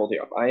start my whole thing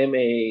off. I am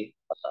a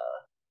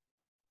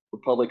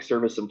public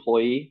service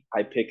employee.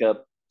 I pick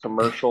up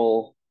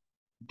commercial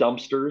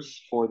dumpsters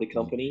for the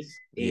company,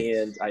 Yes,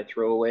 and yes. I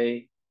throw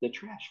away the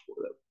trash for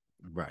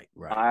them. Right,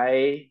 right.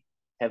 I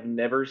have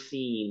never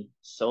seen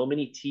so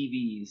many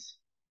TVs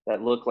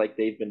that look like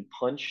they've been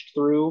punched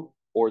through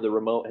or the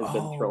remote has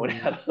been thrown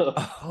Oh, at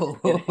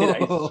them. And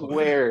I oh,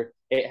 swear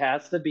it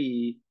has to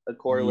be a yeah.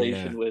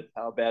 correlation with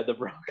how bad the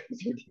Broncos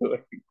are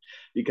doing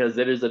because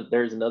there's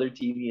another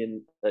TV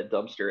in that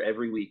dumpster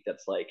every week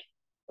that's like,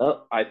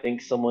 oh, I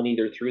think someone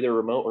either threw their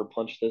remote or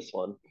punched this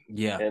one,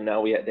 Yeah, and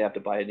now they have to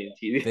buy a new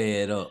TV.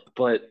 fed up.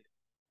 But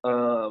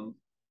um,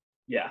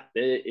 yeah,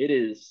 it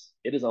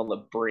is on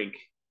the brink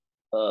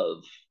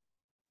of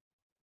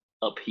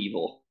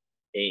upheaval.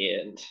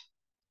 And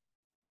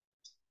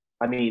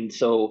I mean,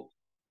 so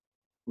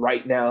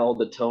right now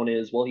the tone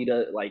is, well, he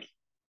does like,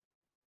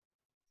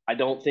 I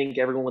don't think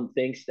everyone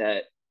thinks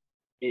that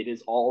it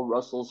is all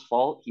Russell's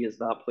fault. He has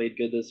not played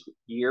good this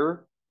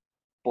year,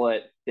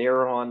 but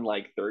they're on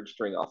like third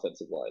string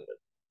offensive linemen,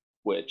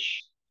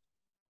 which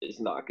is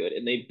not good.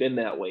 And they've been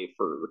that way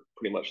for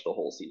pretty much the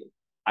whole season.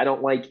 I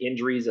don't like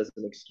injuries as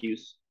an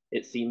excuse.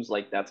 It seems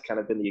like that's kind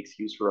of been the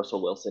excuse for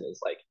Russell Wilson is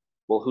like,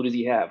 well, who does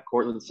he have?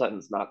 Cortland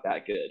Sutton's not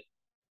that good.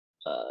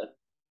 Uh,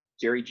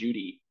 Jerry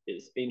Jeudy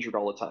is injured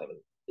all the time and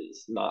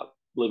is not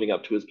living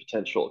up to his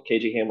potential.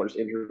 KJ Hamler's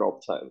injured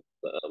all the time.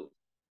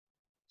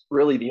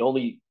 Really, the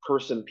only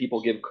person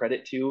people give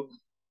credit to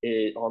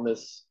on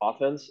this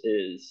offense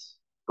is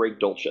Greg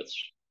Dulcich,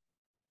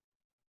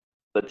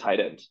 the tight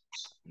end.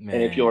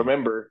 And if you'll Man.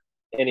 remember,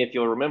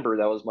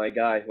 that was my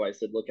guy who I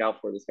said, look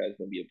out for. This guy's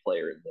going to be a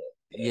player in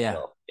the Yeah,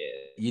 NFL. And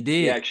you he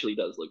did. actually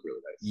does look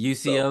really nice.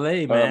 So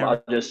UCLA, man.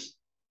 I'll just,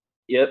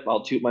 yep,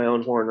 I'll toot my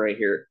own horn right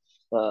here.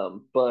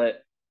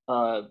 But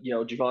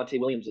Javonte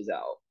Williams is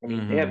out. I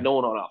mean, they have Mm-hmm. no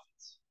one on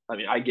offense. I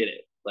mean, I get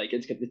it. Like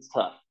it's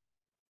tough.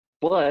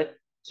 But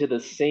to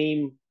the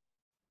same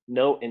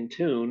note and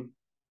tune,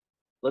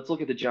 let's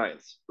look at the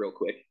Giants real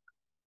quick.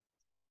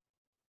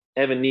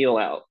 Evan Neal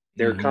out.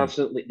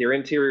 Mm-hmm. Their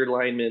interior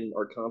linemen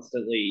are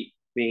constantly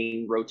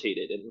being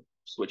rotated and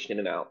switched in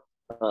and out.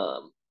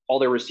 All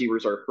their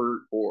receivers are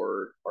hurt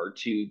or are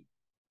too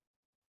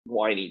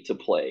whiny to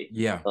play.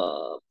 Yeah,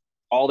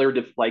 All their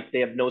like they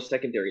have no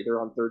secondary. They're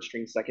on third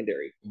string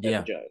secondary at the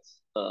yeah. Giants.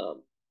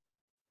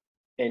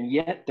 And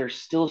yet they're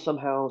still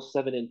somehow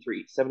 7-3,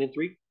 7-3,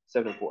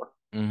 7-4.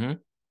 Mm-hmm.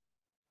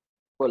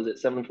 What is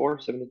it? 7-4,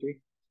 7-3?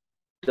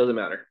 Doesn't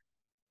matter.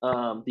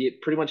 The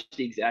pretty much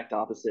the exact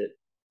opposite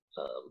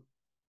um,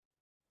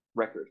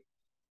 record.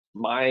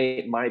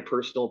 My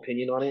personal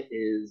opinion on it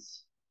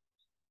is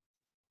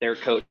their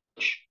coach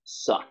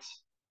sucks.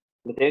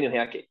 Nathaniel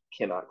Hackett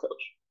cannot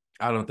coach.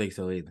 I don't think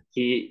so either.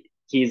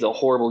 He's a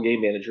horrible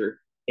game manager,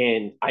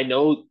 and I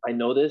know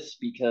this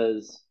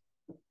because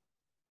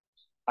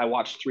I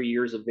watched 3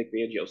 years of Vic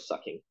Fangio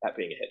sucking at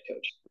being a head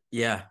coach.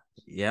 Yeah.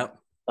 Yep.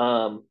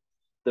 Um,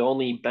 the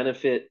only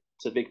benefit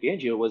to Vic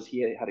Fangio was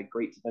he had a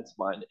great defensive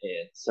mind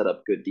and set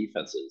up good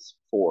defenses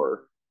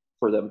for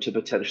them to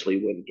potentially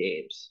win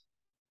games.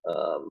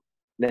 Um,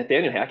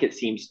 Nathaniel Hackett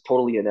seems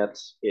totally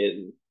inept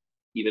in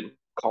even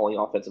calling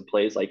offensive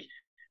plays. Like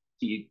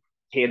he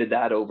handed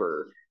that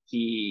over.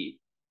 He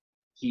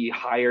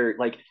hired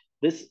like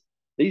this.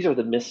 These are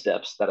the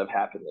missteps that have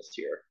happened this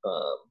year.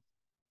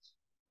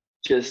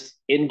 Just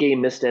in-game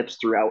missteps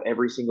throughout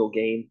every single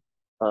game.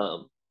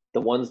 Um,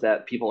 the ones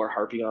that people are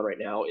harping on right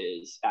now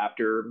is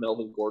after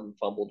Melvin Gordon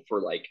fumbled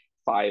for like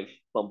 5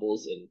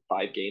 fumbles in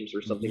 5 games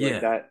or something like Yeah.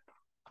 that.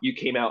 You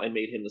came out and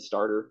made him the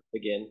starter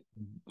again.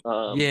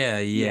 Yeah,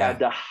 You yeah. had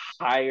to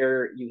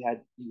hire. You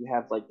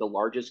have like the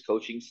largest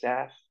coaching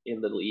staff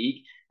in the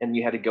league, and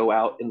you had to go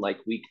out in like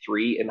week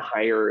 3 and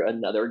hire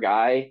another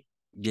guy,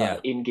 Yeah.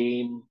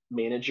 in-game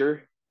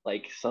manager,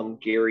 like some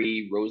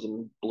Gary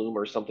Rosenblum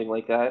or something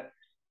like that,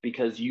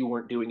 because you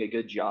weren't doing a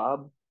good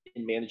job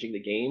in managing the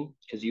game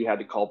because you had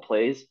to call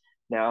plays.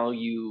 Now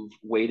you've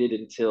waited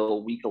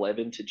until week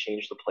 11 to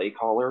change the play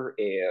caller,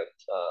 and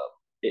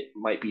it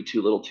might be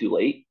too little, too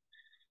late.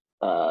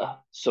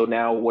 So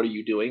now what are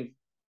you doing?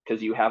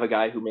 Because you have a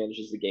guy who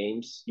manages the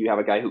games, you have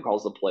a guy who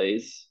calls the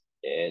plays,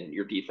 and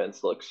your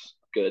defense looks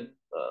good.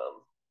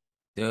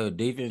 Dude,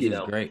 defense You is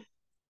know, great.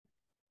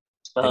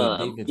 The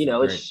defense is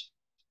great.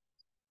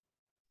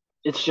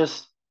 it's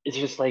just it's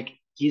just like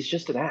he's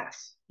just an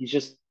ass. He's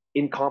just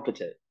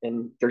incompetent,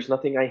 and there's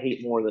nothing I hate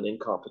more than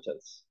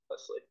incompetence,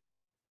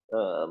 Leslie.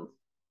 Um,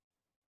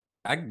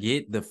 I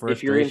get the if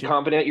you're frustration.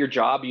 incompetent at your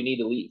job, you need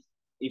to leave.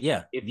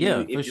 Yeah, If yeah,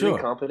 you for if you're sure.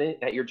 incompetent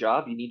at your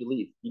job, you need to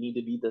leave. You need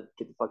to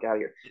get the fuck out of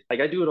here. Like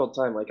I do it all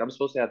the time. Like I'm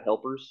supposed to have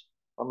helpers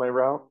on my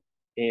route,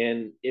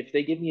 and if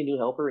they give me a new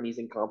helper and he's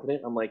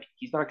incompetent, I'm like,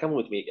 he's not coming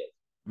with me again.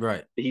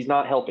 Right, He's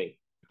not helping.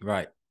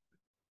 right,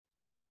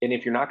 And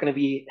if you're not going to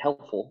be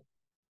helpful,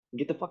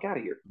 get the fuck out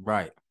of here.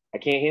 right. I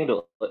can't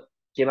handle it.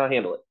 Cannot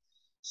handle it.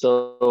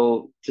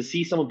 So to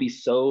see someone be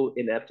so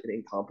inept and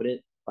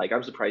incompetent, like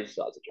I'm surprised he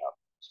still has a job.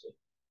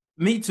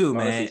 Me too,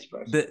 Honestly man.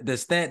 surprised. The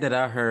stat that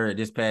I heard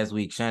this past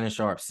week, Shannon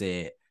Sharp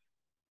said,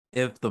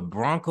 if the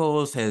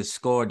Broncos has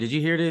scored, did you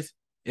hear this?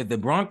 If the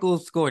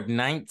Broncos scored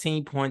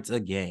 19 points a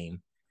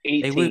game,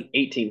 they would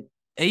 18.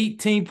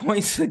 18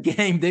 points a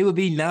game, they would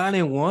be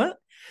 9-1.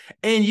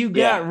 And you Yeah,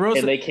 got and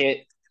Russell, they can't.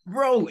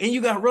 bro, and you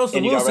got Russell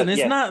And you Wilson. got It's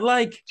yeah. not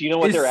like Do you know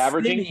what they're it's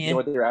averaging? You know Simeon.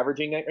 what they're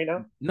averaging right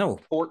now? No.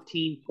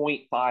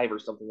 14.5 or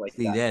something like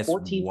See, that. that's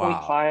wild.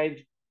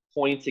 14.5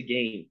 points a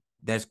game.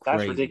 That's That's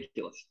crazy.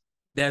 ridiculous.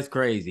 That's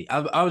crazy.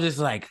 I was just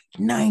like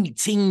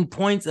 19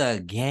 points a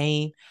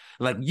game.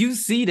 Like you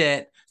see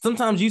that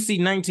sometimes you see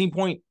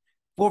 19-point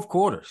fourth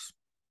quarters,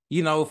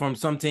 from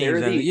some teams, They're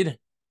and the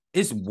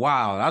it's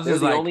wild. I was they're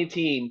just the like, only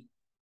team.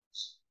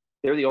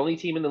 They're the only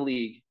team in the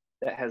league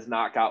that has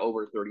not got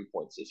over 30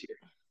 points this year.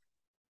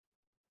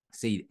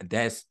 see,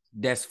 that's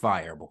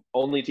fireable.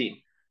 Only team.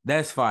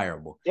 That's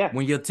fireable. Yeah.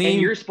 When your And team,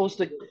 you're supposed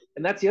to,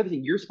 and that's the other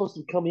thing. You're supposed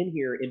to come in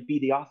here and be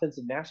the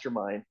offensive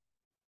mastermind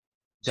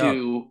dog,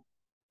 to,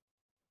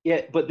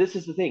 yeah. But this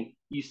is the thing.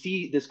 You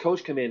see this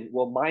coach come in.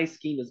 Well, my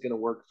scheme is going to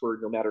work for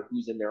no matter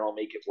who's in there. I'll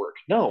make it work.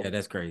 yeah, No,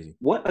 that's crazy.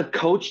 what a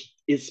coach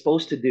is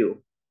supposed to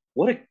do.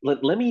 Let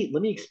me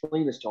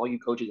explain this to all you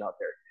coaches out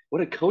there.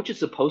 What a coach is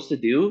supposed to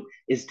do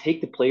is take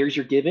the players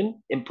you're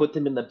given and put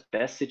them in the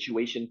best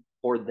situation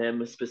for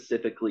them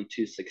specifically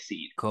to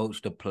succeed.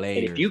 Coach the And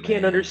if you players,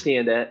 can't man.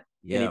 understand that,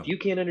 Yeah,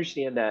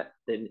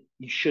 then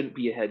you shouldn't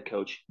be a head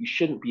coach. You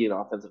shouldn't be an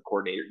offensive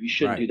coordinator. You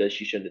shouldn't right, do this.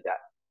 You shouldn't do that.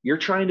 You're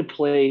trying to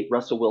play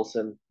Russell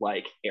Wilson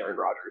like Aaron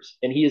Rodgers,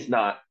 and he is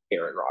not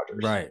Aaron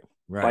Rodgers right,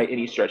 by right.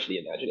 any stretch of the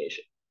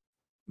imagination.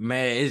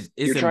 Man, it's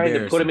You're trying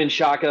to put him embarrassing. in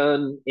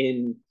shotgun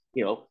in,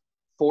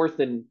 fourth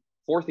and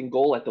fourth and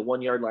goal at the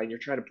 1 yard line. You're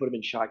trying to put him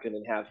in shotgun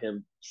and have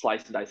him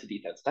slice and dice the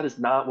defense. That is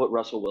not what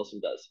Russell Wilson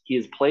does. He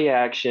is play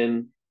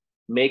action,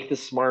 make the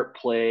smart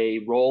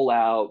play, roll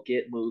out,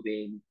 get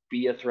moving,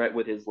 be a threat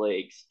with his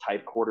legs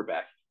type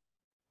quarterback.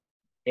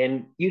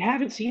 And you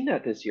haven't seen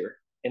that this year.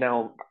 And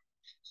now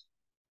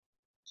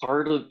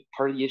part of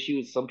the issue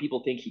is some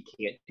people think he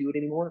can't do it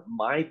anymore.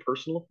 My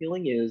personal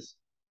feeling is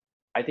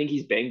I think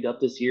he's banged up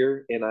this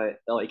year, and I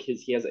like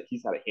he's had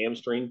a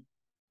hamstring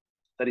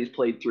that he's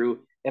played through,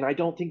 and I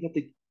don't think that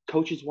the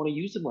coaches want to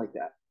use him like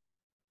that.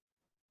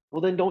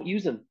 Well, then don't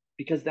use him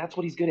because that's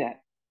what he's good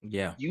at.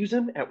 Yeah, Use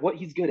him at what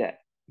he's good at.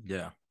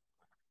 yeah.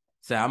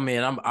 So I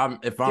mean, I'm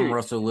if I'm Dude,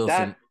 Russell Wilson,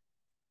 that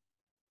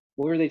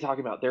what were they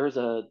talking about? There was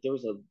a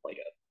like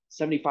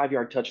a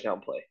 75-yard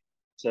touchdown play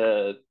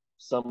to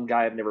some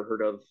guy I've never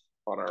heard of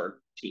on our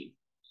team.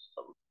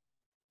 Um,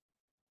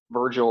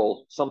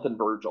 Virgil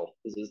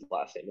is his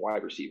last name,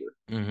 wide receiver.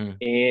 mm-hmm,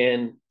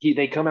 And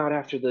they come out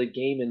after the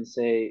game and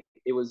say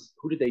it was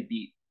who did they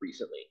beat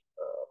recently?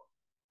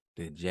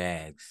 the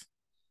Jags.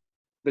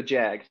 The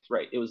Jags,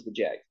 right? It was the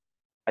Jags.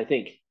 I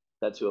think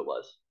that's who it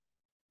was.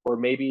 Or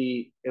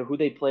maybe who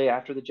they play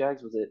after the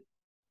Jags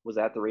was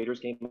that the Raiders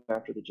game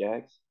after the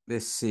Jags?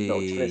 Let's No,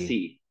 see.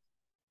 Tennessee.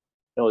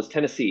 No, it was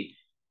Tennessee.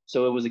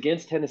 So it was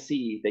against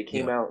Tennessee. They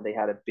came Yeah. out. They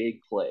had a big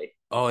play.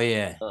 Oh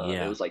yeah, It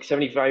yeah. was like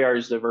 75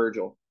 yards to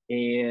Virgil,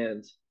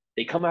 and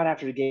they come out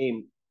after the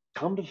game.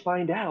 Come to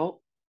find out,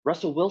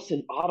 Russell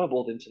Wilson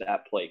audibled into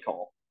that play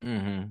call.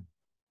 Mm-hmm.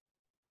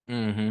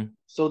 Mm-hmm.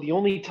 So the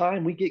only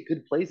time we get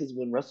good plays is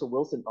when Russell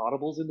Wilson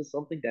audibles into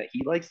something that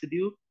he likes to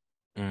do,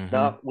 Mm-hmm.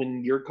 not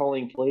when you're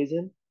calling plays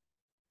in.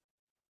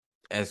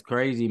 That's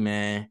crazy,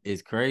 man.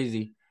 It's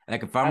crazy.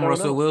 Like if I I'm don't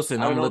Russell know.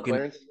 Wilson, I don't know,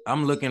 Clarence.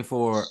 I'm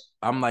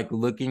like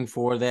looking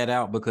for that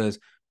out because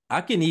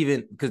I can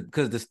even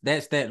because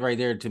that stat right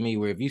there to me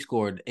where if you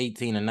scored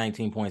 18 or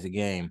 19 points a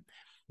game,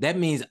 that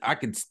means I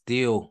could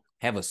still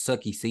have a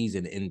sucky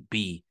season and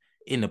be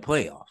in the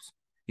playoffs.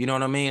 You know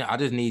what I mean? I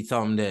need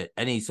something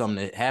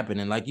to happen.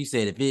 And like you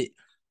said, if it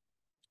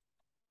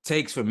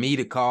takes for me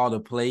to call the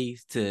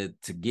plays to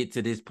get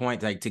to this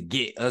point, like to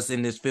get us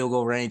in this field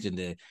goal range and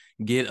to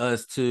get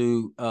us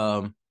to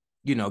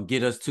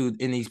get us to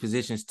in these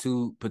positions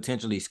to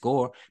potentially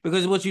score.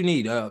 Because what you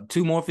need,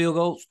 two more field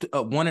goals,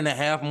 one and a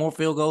half more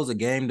field goals a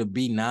game to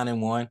be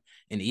 9-1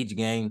 in each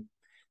game.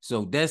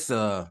 So that's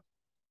a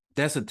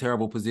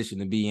terrible position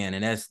to be in,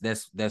 and that's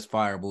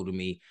fireable to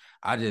me.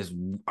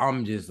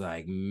 I'm just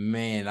like,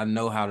 man, I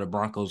know how the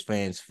Broncos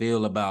fans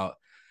feel about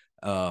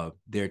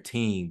their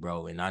team,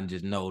 bro. And I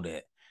just know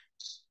that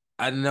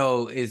I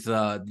know it's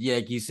yeah,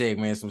 like you said,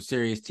 man, some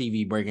serious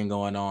TV breaking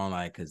going on,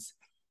 like because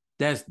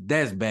that's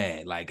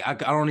bad. Like I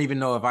don't even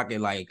know if I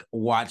could like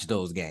watch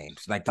those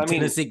games. Like I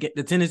mean,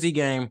 The Tennessee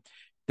game,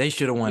 they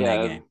should have won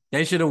that yeah, game.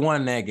 They should have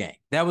won that game.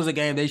 That was a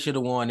game they should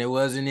have won. There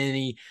wasn't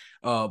any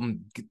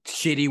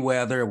shitty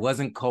weather. It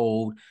wasn't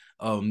cold.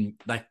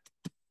 Like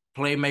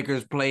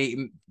playmakers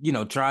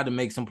tried to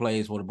make some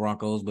plays for the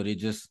Broncos, but it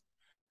just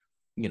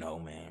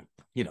man.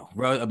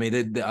 Bro, I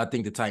mean, I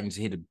think the Titans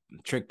hit a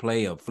trick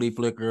play, a flea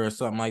flicker or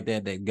something like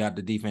that that got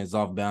the defense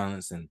off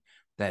balance, and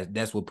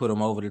that's what put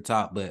them over the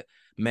top. But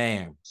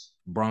man,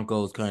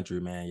 Broncos country,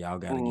 man, y'all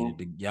gotta get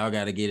mm, it. Y'all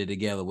gotta get it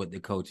together with the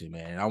coaching,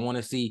 man. And I want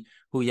to see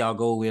who y'all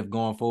go with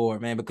going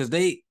forward, man, because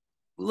they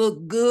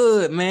look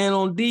good, man,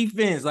 on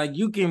defense. Like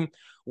you can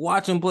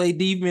watch them play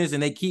defense,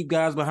 and they keep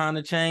guys behind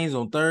the chains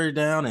on third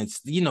down, and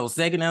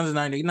second down is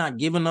they're not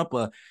giving up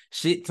a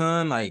shit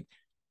ton, like.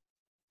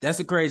 That's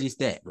a crazy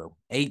stat, bro.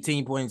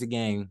 18 points a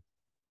game.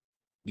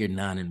 You're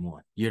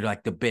 9-1. You're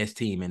like the best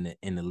team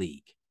in the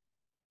league.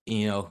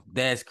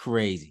 That's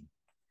crazy.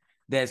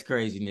 That's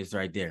craziness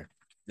right there.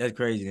 That's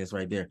craziness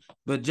right there.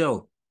 But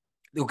Joe,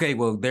 okay,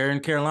 well, they're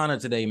in Carolina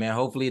today, man.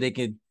 Hopefully they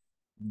can.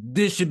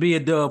 This should be a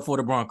dub for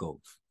the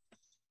Broncos.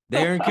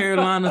 They're in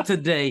Carolina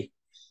today.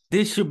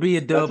 This should be a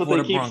that's dub what for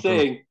they the keep Broncos.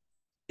 saying.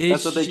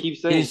 That's what they keep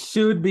It saying.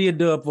 should be a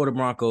dub for the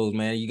Broncos,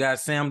 man. You got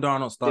Sam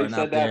Darnold starting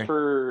out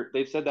there.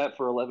 They've said that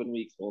for 11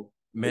 weeks, man.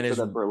 Man, They've said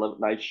it's that for 11.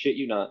 I shit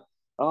you not.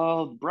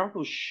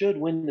 Broncos should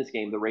win this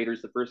game. The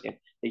Raiders, the first game.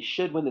 They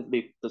should win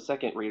the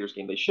second Raiders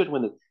game. They should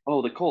win the.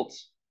 Oh, the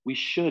Colts. We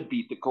should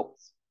beat the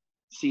Colts.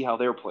 See how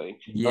they're playing.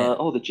 yeah.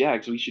 The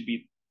Jags. We should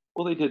beat.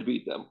 Well, they did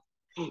beat them.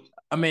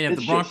 I mean, if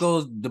It's just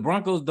The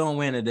Broncos don't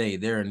win today,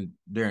 they're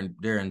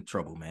in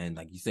trouble, man.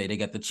 Like you say, they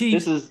got the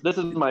Chiefs. this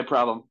is my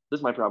problem. This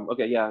is my problem.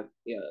 Okay, yeah,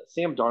 yeah.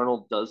 Sam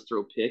Darnold does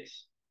throw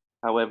picks.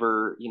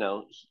 However,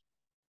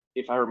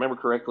 if I remember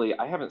correctly,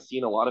 I haven't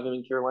seen a lot of him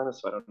in Carolina,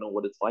 so I don't know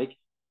what it's like.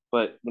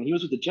 But when he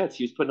was with the Jets,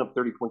 he was putting up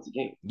 30 points a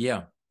game.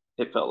 Yeah,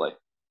 It felt like.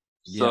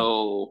 yeah.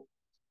 So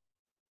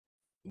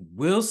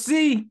We'll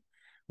see.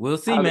 We'll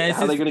see, man.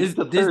 how are they going to get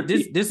to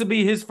 30? This will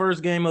be his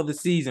first game of the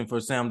season for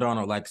Sam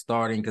Darnold, like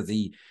starting because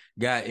he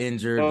got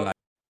injured. Uh, Like,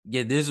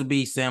 yeah, this will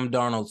be Sam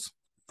Darnold's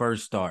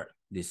first start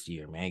this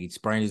year, man. He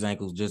sprained his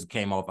ankles, just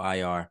came off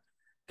IR.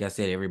 Like I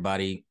said,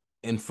 everybody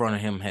in front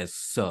of him has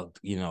sucked,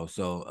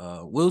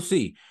 So we'll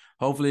see.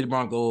 Hopefully the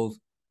Broncos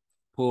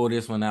pull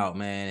this one out,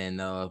 man,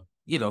 and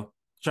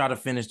try to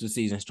finish the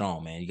season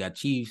strong, man. You got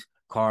Chiefs,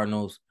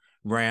 Cardinals,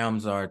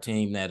 Rams are a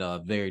team that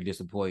are very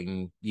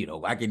disappointing. I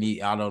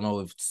don't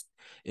know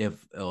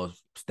if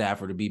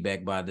Stafford will be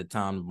back by the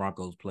time the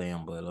Broncos play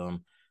him, but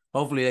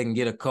hopefully they can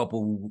get a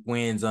couple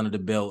wins under the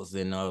belts.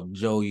 And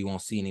Joe, you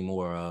won't see any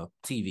more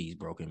TVs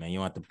broken, man. You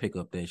don't have to pick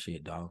up that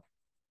shit, dog.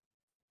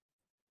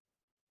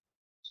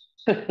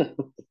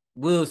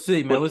 We'll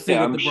see, man. well, We'll see yeah,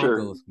 what I'm the sure.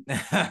 Broncos.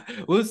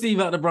 We'll see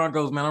about the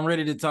Broncos, man. I'm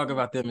ready to talk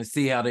about them and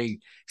see how they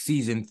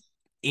season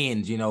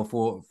ends.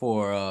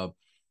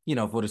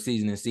 For the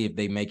season and see if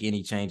they make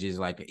any changes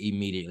like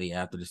immediately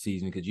after the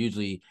season. Because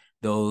usually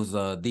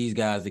these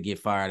guys that get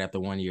fired after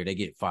 1 year, they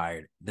get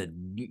fired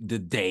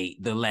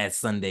the last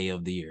Sunday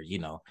of the year.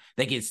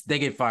 They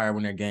get fired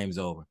when their game's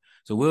over.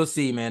 So we'll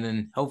see, man,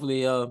 and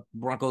hopefully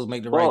Broncos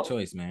make the right Well,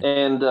 choice, man.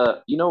 and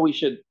we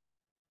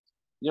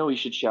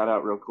should shout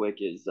out real quick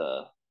is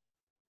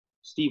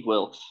Steve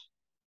Wilkes.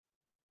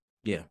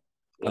 Yeah,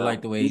 I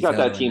like the way He's he's got that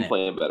handling team that.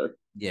 playing better.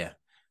 Yeah.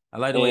 I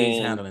like the way he's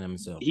And handling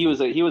himself, man.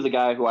 he was a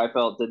guy who I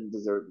felt didn't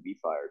deserve to be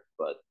fired,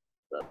 but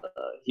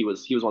he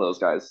was one of those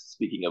guys.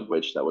 Speaking of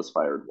which, that was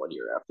fired 1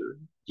 year after.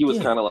 He was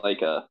Yeah. kind of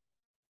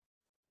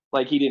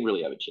like he didn't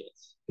really have a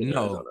chance in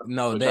No, Arizona,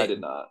 no, which I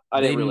did not. I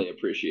didn't they really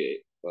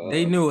appreciate.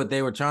 they knew what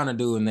they were trying to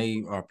do and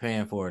they are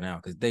paying for it now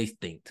because they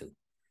stink too.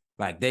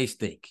 Like they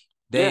stink.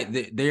 Yeah,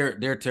 They're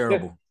yeah.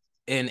 terrible.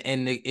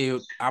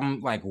 I'm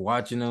like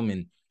watching them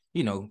and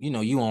you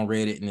on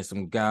Reddit and there's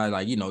some guy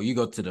like you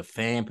go to the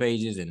fan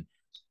pages and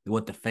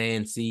what the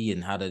fans see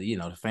and how the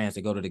fans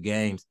that go to the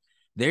games.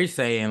 They're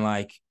saying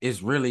like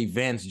it's really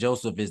Vance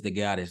Joseph is the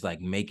guy that's like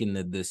making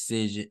the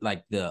decision,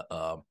 like the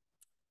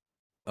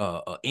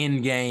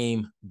in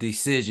game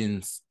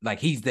decisions. Like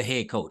he's the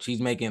head coach.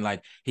 He's making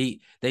like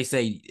they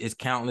say it's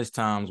countless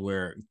times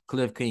where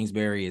Cliff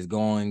Kingsbury is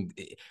going,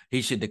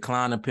 he should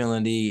decline a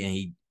penalty and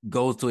he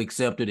goes to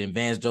accept it, and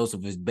Vance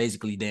Joseph is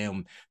basically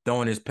damn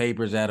throwing his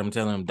papers at him,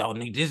 telling him, "Don't,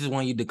 this is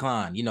when you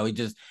decline." He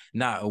just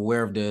not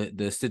aware of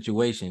the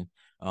situation.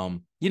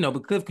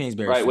 But Cliff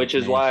Kingsbury Right, which sucks,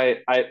 is man. why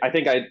I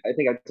think I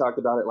talked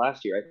about it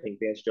last year. I think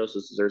Vance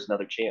Joseph deserves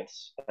another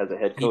chance as a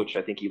head He, coach.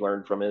 I think he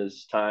learned from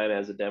his time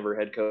as a Denver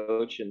head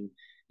coach, and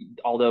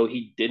although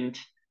he didn't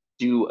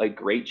do a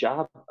great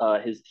job,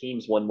 his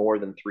teams won more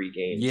than 3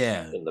 games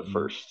yeah, in the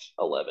first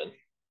 11.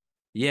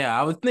 yeah,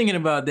 I was thinking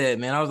about that,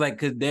 man. I was like,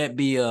 could that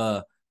be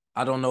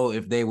I don't know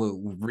if they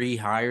would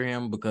rehire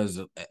him because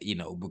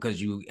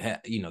because you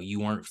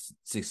weren't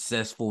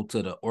successful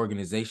to the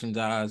organization's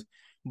eyes,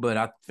 but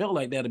I felt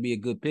like that'd be a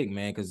good pick,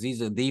 man, because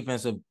he's a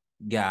defensive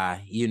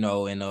guy,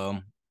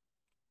 and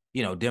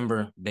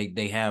Denver,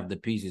 they have the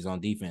pieces on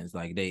defense,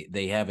 like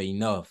they have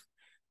enough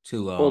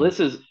to Well,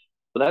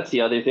 that's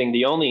the other thing.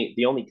 The only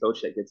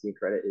coach that gets any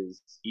credit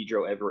is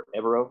Edro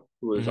Evero,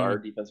 who is our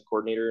hmm defensive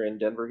coordinator in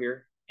Denver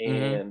here,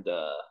 hmm and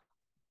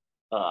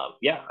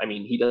yeah, I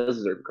mean, he does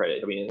deserve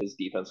credit. I mean, his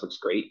defense looks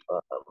great.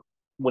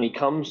 When he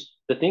comes,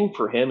 the thing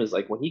for him is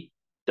like when he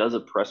does a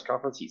press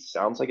conference, he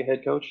sounds like a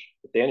head coach.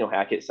 Daniel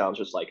Hackett sounds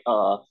just like,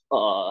 well,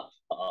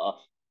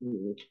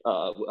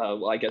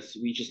 I guess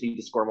we just need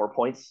to score more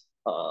points.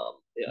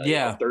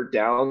 yeah, Third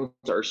downs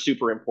are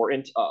super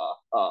important.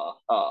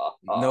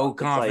 no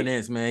It's like,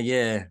 confidence, man.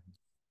 Yeah,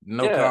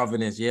 no yeah,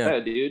 confidence. Yeah, yeah,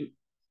 dude.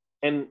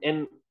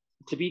 And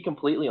to be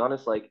completely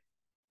honest, like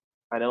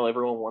I know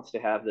everyone wants to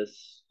have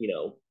this,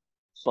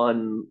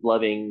 fun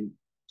loving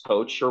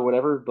coach or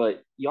whatever,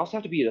 but you also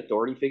have to be an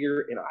authority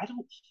figure. And I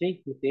don't think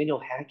Nathaniel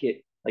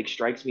Hackett like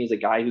strikes me as a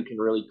guy who can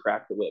really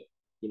crack the whip.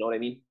 You know what I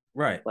mean?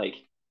 right.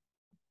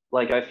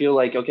 Like, I feel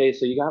like okay,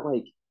 so you got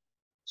like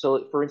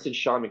so for instance,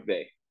 Sean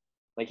McVay.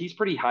 Like he's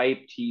pretty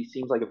hyped. He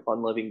seems like a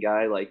fun loving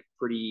guy, like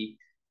pretty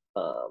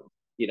um,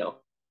 you know,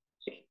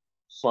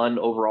 fun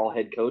overall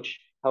head coach.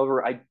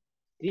 However, I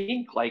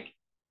think like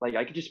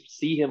I could just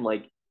see him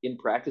like in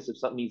practice if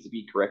something needs to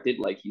be corrected,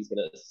 like he's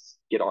gonna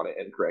get on it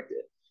and correct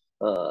it.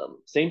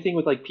 Same thing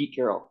with like Pete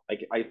Carroll.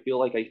 Like I feel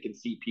like I can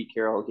see Pete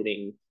Carroll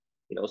getting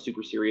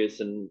super serious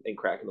and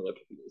cracking the whip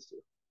if he needs to.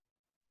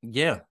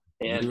 Yeah,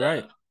 And you're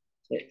right.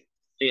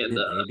 and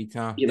It's baby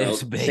time.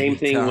 It's same baby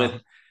thing with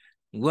time.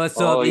 What's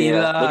oh up,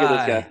 yeah, look at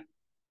this Eli? guy.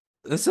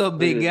 What's up,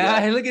 Look at big this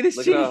guy. guy? Look at his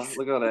cheeks.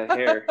 Look at all that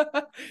hair.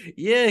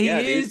 Yeah, Yeah,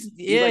 he dude. is.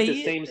 He's Yeah, like the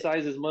he is. same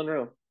size as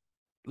Monroe.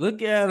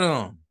 Look at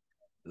him.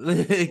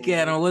 Look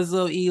at him. Mhm. What's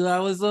up, Eli?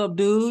 What's up,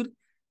 dude?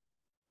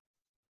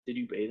 Did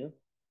you bathe him?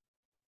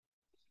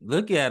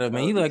 Look at him, I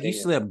man. don't know You if he's like you hanging.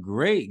 slept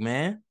great,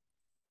 man.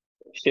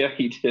 Yeah,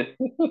 he did.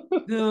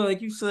 Dude,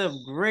 like you slept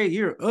great.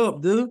 You're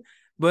up, dude.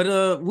 But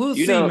we'll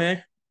you see, know,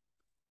 man.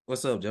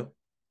 What's up, Joe?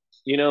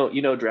 you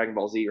know Dragon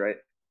Ball Z, right?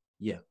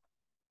 Yeah.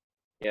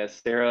 Yeah,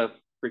 Sarah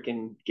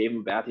freaking gave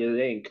him a bath the other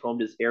day and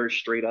combed his hair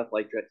straight up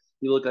like that.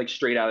 He looked like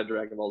straight out of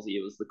Dragon Ball Z.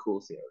 It was the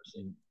coolest thing I've ever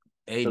seen.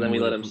 So then Aiden we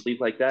would let have. him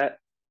sleep like that,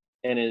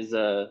 and his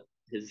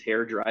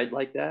hair dried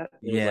like that.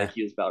 It was like Yeah.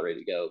 he was about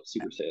ready to go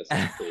Super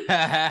Saiyan. It was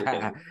Yeah,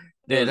 freaking.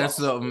 It was that's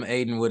awesome, something dude.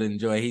 Aiden would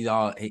enjoy.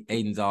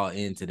 Aiden's all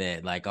into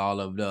that, like all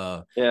of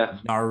the Yeah.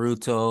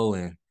 Naruto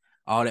and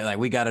all that. Like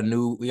we got a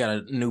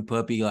new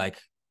puppy like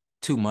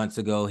 2 months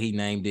ago. He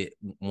named it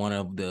one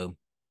of the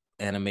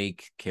anime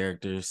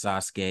characters,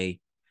 Sasuke.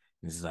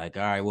 It's like,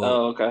 all right, well,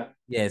 Oh, okay.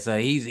 yeah. So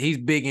he's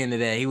big into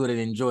that. He would have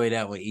enjoyed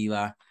that with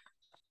Eli.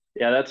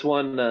 Yeah, that's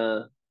one.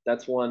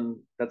 That's one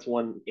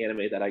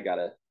anime that I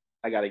gotta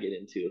get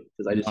into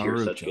because I just hear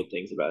such Naruto. good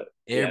things about it.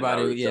 Yeah,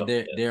 Everybody, yeah, Naruto.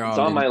 they're Yeah, they're it's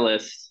all on in. my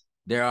list.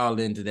 They're all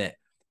into that.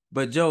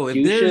 But Joe, if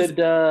You there's should.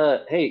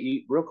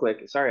 Hey, real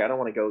quick. Sorry, I don't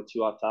want to go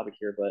too off topic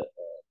here, but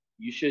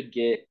you should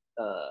get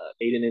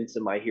Aiden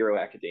into My Hero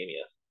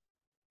Academia.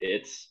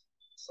 It's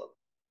awesome.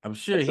 I'm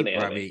sure It's he an anime.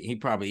 probably he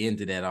probably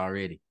into that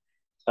already.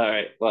 All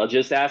right. Well,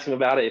 just ask him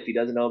about it. If he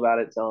doesn't know about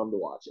it, tell him to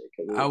watch it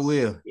because I it's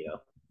will.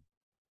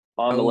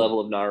 on I the will. level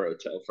of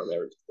Naruto from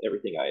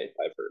everything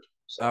I've heard.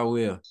 So I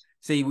will.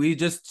 See, we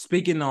just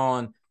speaking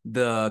on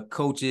the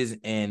coaches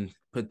and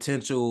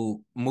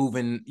potential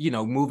moving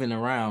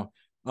around.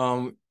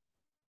 Um,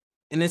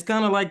 and it's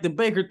kind of like the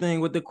Baker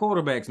thing with the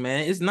quarterbacks,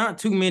 man. It's not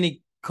too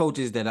many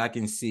coaches that I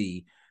can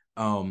see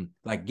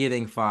like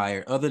getting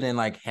fired other than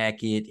like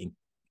Hackett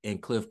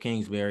and Cliff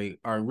Kingsbury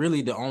are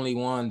really the only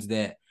ones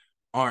that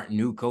aren't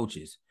new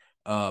coaches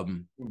that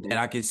mhm.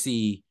 I can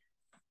see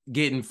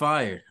getting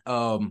fired.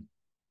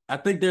 I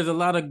think there's a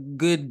lot of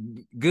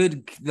good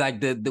like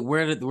the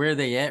where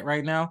they at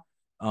right now.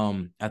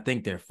 I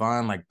think they're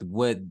fine. Like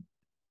what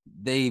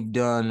they've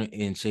done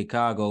in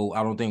Chicago,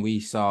 I don't think we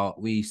saw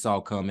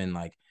coming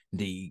like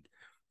the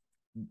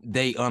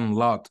they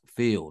unlocked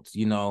Fields,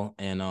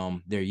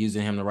 and they're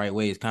using him the right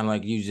way. It's kind of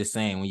like you just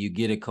saying, when you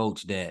get a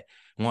coach that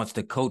wants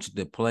to coach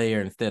the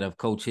player instead of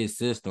coach his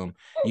system,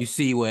 you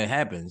see what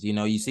happens.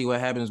 You see what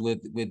happens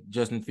with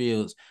Justin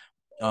Fields.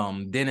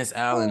 Dennis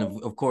Allen,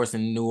 of course,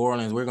 in New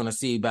Orleans, we're gonna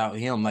see about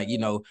him. Like,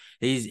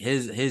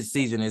 his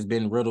season has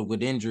been riddled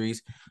with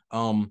injuries.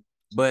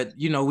 But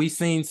we've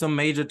seen some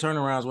major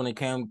turnarounds when it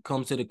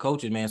comes to the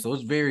coaches, man. So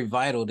it's very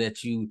vital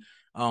that you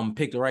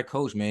pick the right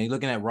coach, man. You're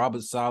looking at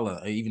Robert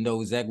Saleh, even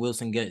though Zach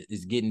Wilson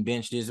is getting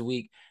benched this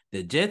week.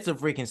 The Jets are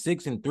freaking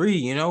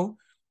 6-3,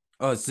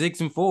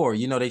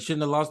 6-4. They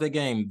shouldn't have lost that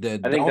game. The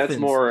I think that's Dolphins.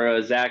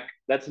 more Zach.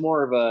 That's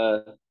more of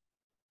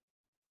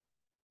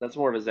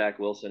a Zach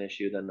Wilson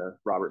issue than the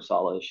Robert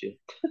Saleh issue.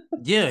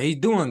 Yeah, he's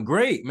doing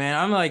great, man.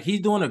 I'm like,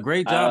 he's doing a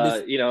great job.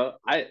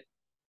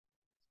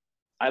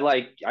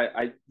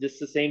 I just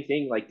the same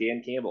thing like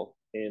Dan Campbell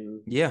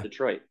in Yeah,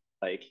 Detroit.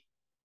 Like,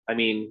 I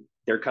mean,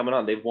 they're coming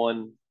on. They've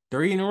won.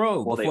 3 in a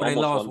row Well, they before they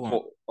almost lost won.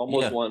 one.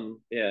 Almost Yeah, won.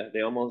 Yeah,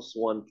 they almost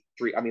won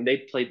three. I mean,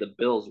 they played the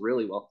Bills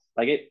really well.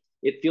 Like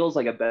it feels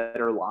like a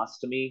better loss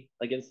to me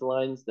against the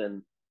Lions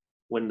than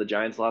when the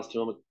Giants lost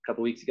to him a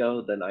couple weeks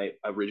ago than I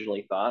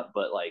originally thought.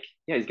 But like,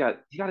 yeah, he's got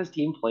his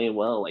team playing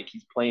well. Like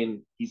he's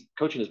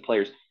coaching his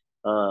players.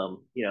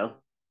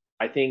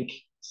 I think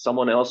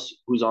someone else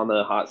who's on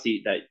the hot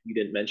seat that you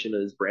didn't mention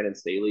is Brandon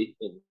Staley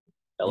in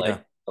yeah,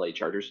 LA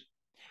Chargers.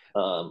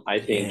 I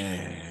think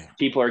yeah.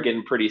 people are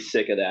getting pretty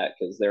sick of that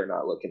because they're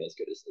not looking as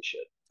good as they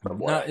should, from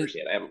what No, I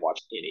understand. I haven't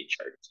watched any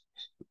Chargers.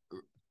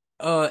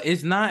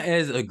 it's not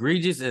as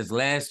egregious as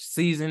last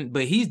season,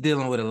 but he's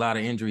dealing with a lot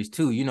of injuries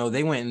too.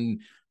 They went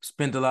and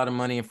spent a lot of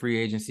money in free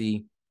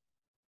agency.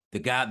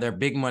 Their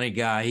big money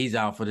guy, he's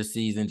out for the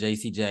season.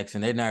 J.C.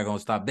 Jackson, they're not gonna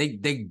stop.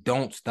 They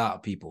don't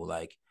stop people.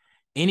 Like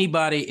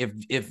anybody,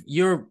 if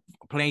you're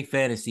playing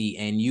fantasy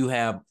and you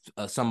have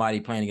somebody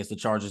playing against the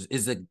Chargers,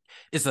 it's a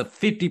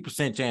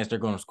 50% chance they're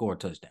gonna score a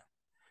touchdown.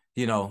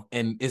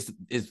 And it's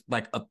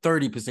like a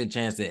 30%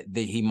 chance that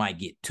he might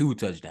get 2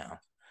 touchdowns.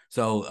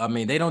 So I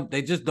mean,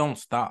 they just don't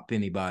stop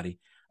anybody.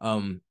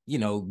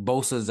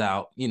 Bosa's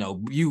out.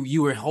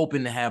 You were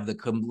hoping to have the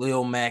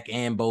Khalil Mack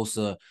and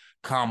Bosa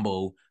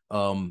combo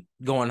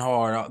going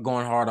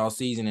hard all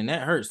season, and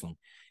that hurts them.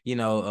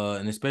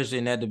 And especially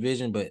in that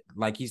division. But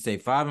like you say,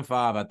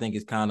 5-5, I think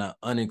is kind of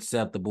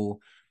unacceptable.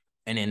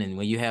 And then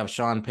when you have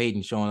Sean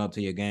Payton showing up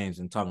to your games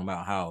and talking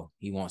about how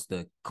he wants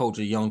to coach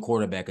a young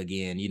quarterback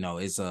again,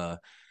 that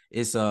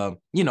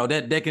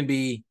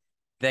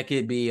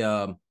could be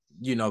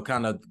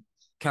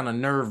kind of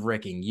nerve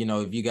wracking.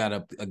 If you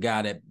got a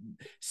guy that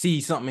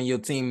sees something in your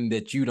team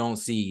that you don't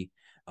see,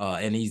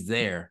 and he's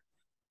there,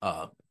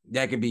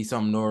 that could be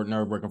something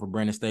nerve wracking for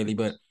Brandon Staley.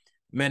 But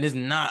man, there's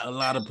not a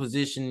lot of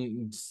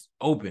positions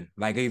open.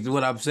 Like is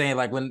what I'm saying.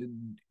 Like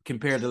when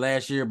compared to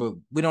last year, but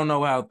we don't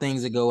know how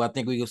things will go. I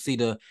think we will see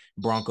the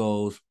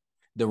Broncos.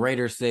 The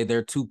Raiders say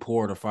they're too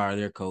poor to fire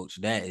their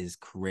coach. That is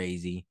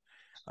crazy.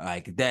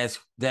 Like that's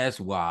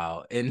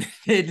wild. And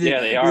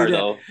Yeah, they are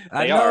though.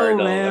 I They are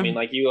know, though. I mean, man.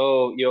 like you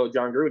owe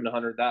John Gruden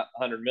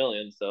 100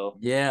 million. So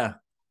Yeah,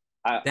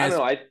 I don't that's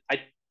know. I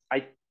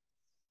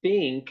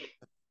think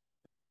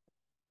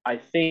I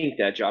think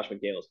that Josh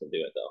McDaniels can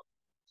do it though.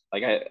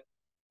 Like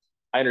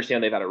I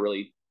understand they've had a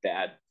really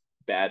bad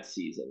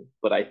season,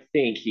 but I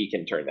think he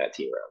can turn that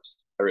team around.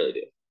 I really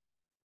do.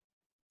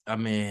 I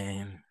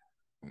mean,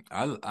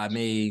 I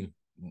mean,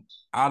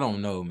 I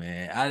don't know,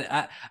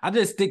 man. I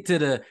just stick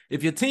to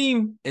if your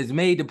team is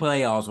made the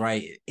playoffs,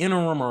 right,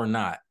 interim or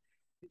not,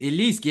 at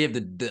least give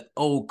the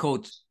old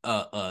coach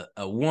a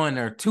 1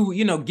 or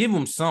 2. Give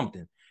him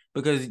something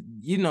because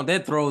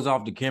that throws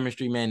off the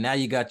chemistry, man. Now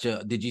you got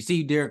your. Did you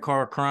see Derek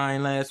Carr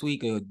crying last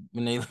week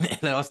when they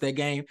lost that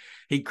game?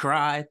 He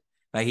cried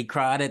like he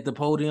cried at the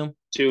podium.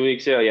 2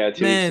 weeks ago, yeah,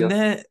 2 weeks Man,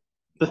 ago.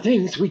 The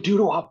things we do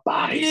to our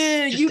bodies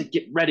yeah, just to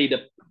get ready to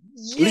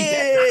sleep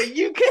at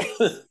yeah,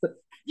 night.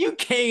 you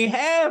can't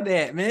have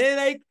that, man.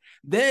 Like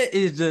that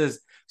is just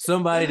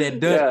somebody that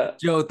does. Yeah,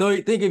 Joe,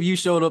 think if you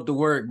showed up to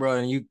work, bro,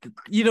 and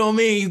you know what I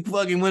mean. You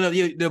fucking went up.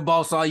 The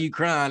boss saw you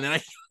crying,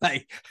 and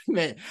like,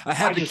 man, I I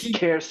have to just keep.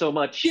 care so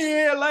much.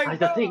 Yeah, like,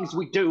 The bro, things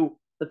we do,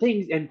 the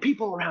things, and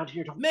people around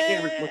here don't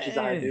care as much as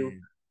I do.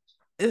 man,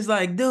 it's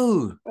like,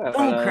 dude, don't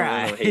I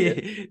cry, don't hate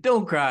it.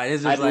 don't cry.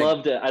 It's just I'd like.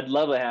 love to. I'd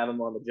love to have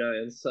him on the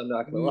Giants. I'm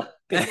not gonna lie.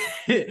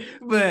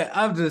 But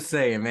I'm just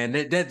saying, man,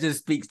 that just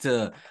speaks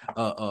to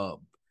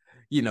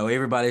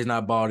everybody's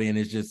not bought in.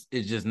 It's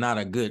just not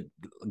a good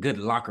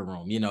locker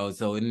room,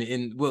 So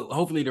well,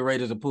 hopefully the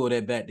Raiders will pull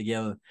that back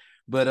together.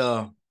 But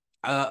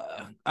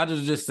I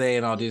just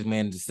saying all this,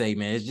 man, to say,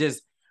 man, it's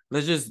just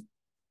let's just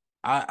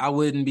I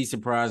wouldn't be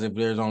surprised if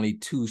there's only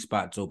 2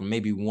 spots open,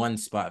 maybe 1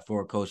 spot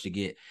for a coach to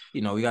get.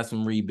 We got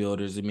some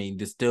rebuilders. I mean,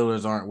 the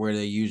Steelers aren't where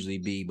they usually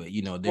be, but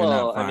they're not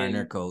Well, I firing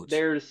their mean, coach.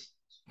 there's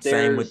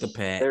Same with the there's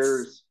Pats.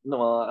 there's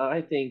no.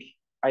 I think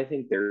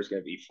there's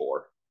gonna be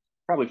four,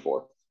 probably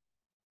four.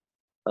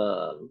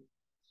 Um,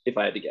 if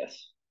I had to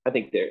guess, I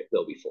think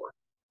there'll be four.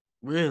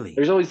 Really?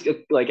 There's always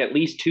like at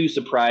least two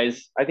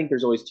surprise. I think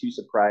there's always two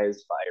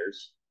surprise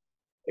fires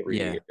every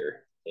Yeah.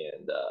 year,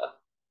 and um,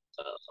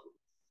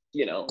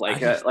 I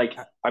just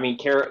I mean,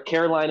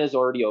 Carolina's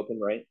already open,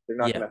 right? They're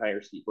not yeah. going to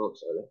hire Steve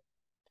Wilkes, are they?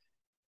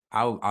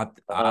 I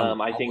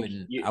think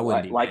I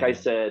wouldn't be mad at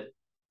him.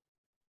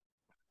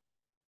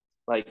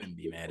 like Wouldn't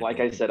be mad at like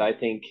him. I said, I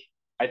think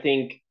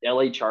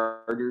LA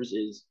Chargers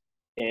is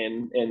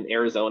and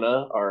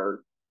Arizona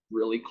are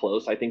really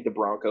close. I think the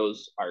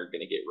Broncos are going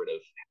to get rid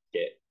of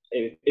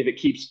it if it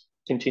keeps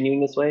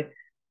continuing this way.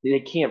 They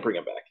can't bring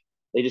him back.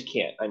 They just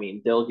can't. I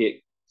mean, they'll get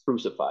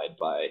crucified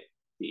by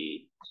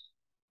the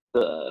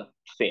the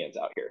fans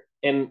out here.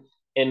 And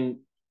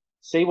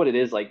say what it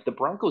is, like the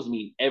Broncos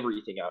mean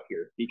everything out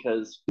here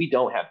because we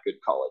don't have good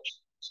college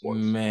sports.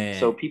 Man,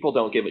 So people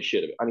don't give a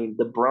shit. I mean,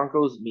 the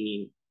Broncos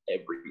mean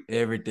everything.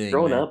 everything,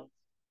 Growing man. up,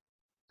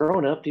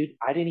 growing up, dude,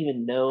 I didn't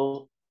even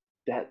know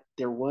that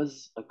there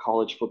was a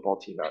college football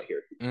team out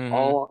here. Mm-hmm.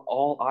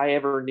 All I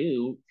ever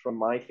knew from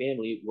my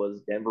family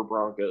was Denver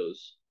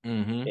Broncos,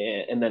 Mm-hmm.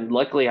 and then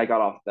luckily I got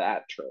off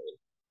that train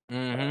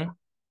Mm-hmm.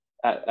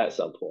 at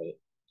some point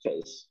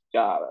because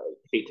God, I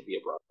hate to be a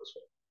Broncos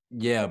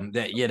fan.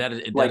 That'll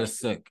Like,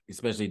 suck,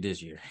 especially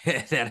this year.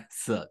 That'll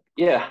suck.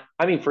 yeah,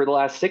 I mean, for the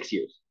last 6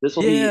 years,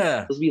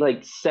 Yeah, this will be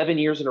like 7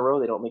 years in a row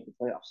they don't make the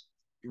playoffs.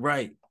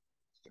 right.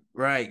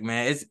 Right,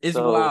 man. It's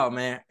So wild,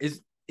 man.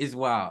 It's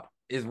wild.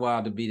 It's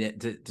wild to be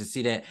that to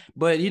see that.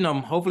 But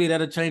hopefully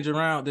that'll change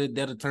around.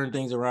 That'll turn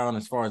things around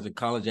as far as the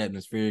college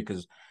atmosphere.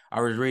 Because I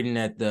was reading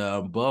that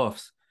the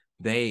Buffs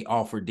they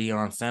offered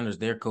Deion Sanders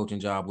their coaching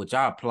job, which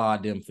I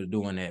applaud them for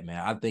doing that,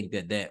 man. I think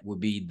that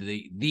would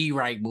be the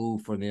right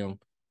move for them,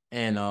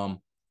 and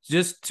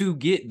just to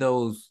get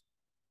those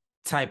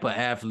type of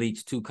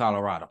athletes to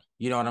Colorado.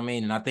 You know what I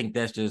mean? And I think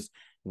that's just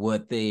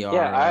what they yeah,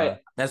 are. I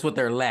That's what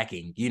they're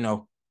lacking.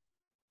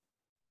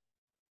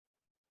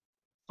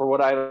 for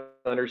what I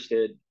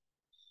understood,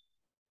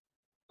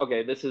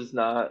 okay, this is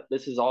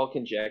all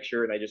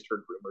conjecture, and I just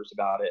heard rumors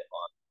about it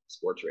on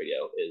sports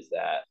radio. Is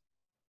that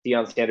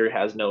Deion Sanders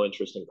has no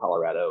interest in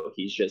Colorado?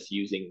 He's just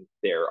using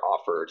their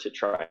offer to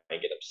try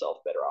and get himself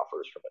better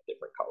offers from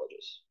different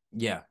colleges,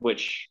 Yeah.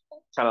 which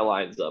kind of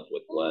lines up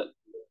with what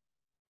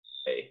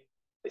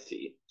I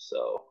see.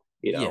 So,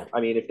 Yeah.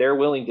 I mean, if they're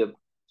willing to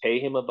pay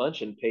him a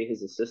bunch and pay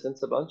his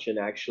assistants a bunch and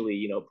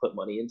actually, put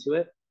money into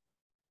it,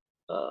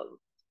 um,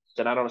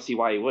 then I don't see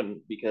why he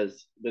wouldn't,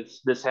 because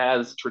this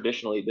has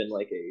traditionally been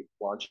like a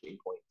launching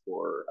point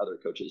for other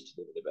coaches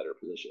to move into better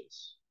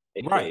positions,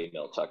 Right. aka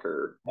Mel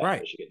Tucker at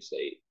Right. Michigan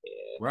State.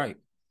 And Right.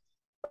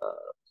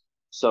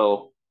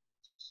 so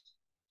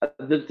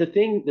the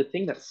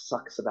thing that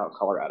sucks about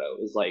Colorado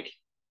is like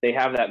they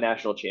have that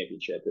national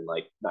championship in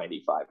like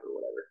 95 or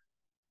whatever,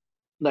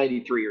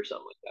 93 or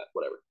something like that,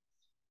 whatever.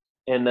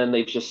 And then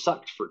they've just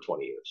sucked for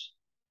 20 years.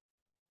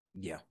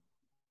 Yeah.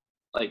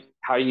 Like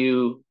how do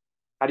you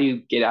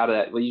get out of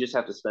that? Well, you just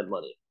have to spend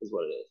money is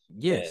what it is.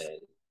 Yes.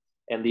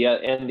 And the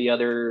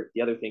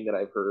other thing that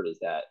I've heard is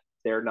that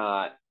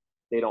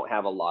they don't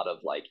have a lot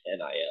of like NIL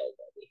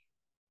money,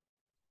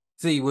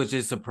 See, which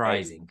is right?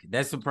 surprising.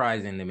 That's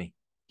surprising to me.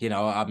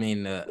 I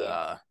mean,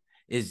 Yeah.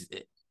 is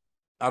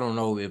I don't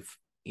know if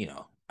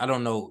I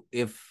don't know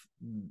if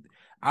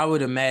I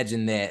would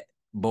imagine that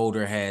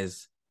Boulder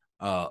has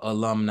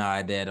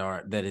alumni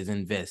that is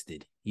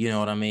invested. You know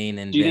what I mean?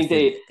 Do you think Invested they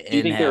do you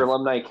and think their have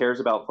alumni cares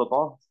about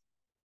football?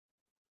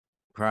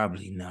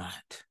 probably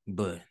not,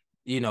 but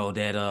you know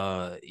that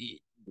No.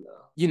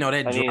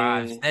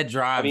 that I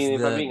drives mean,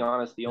 if I'm being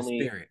honest, the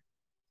spirit.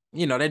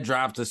 That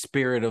drives the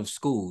spirit of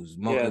schools,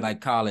 yeah,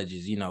 like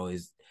colleges.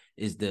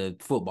 Is the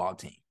football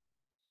team.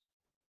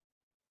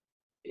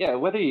 yeah,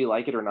 whether you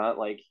like it or not,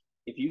 like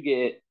if you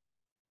get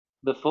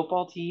the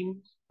football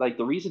team, like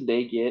the reason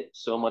they get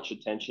so much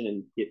attention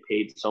and get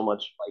paid so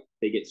much, like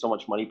they get so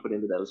much money put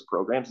into those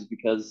programs is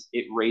because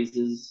it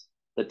raises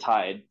the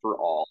tide for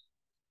all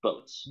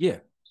boats. Yeah.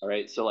 All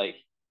right. So like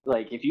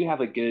if you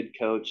have a good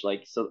coach,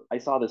 like so I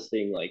saw this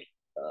thing like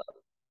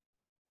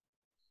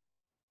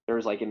there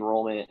was like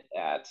enrollment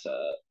at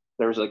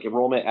there was like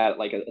enrollment at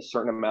like a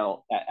certain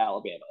amount at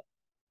Alabama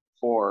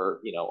for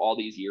all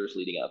these years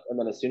leading up, and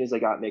then as soon as they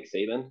got Nick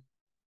Saban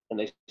and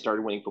they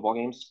started winning football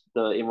games,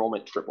 the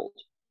enrollment tripled.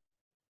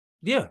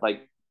 Yeah.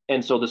 Like,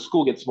 and so the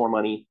school gets more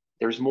money.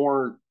 There's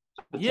more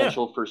Yeah.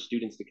 potential for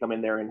students to come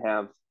in there and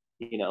have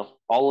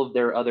all of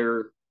their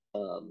other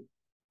um,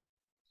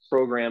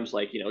 programs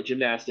like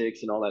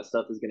gymnastics and all that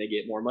stuff is going to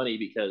get more money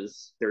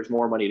because there's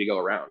more money to go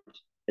around.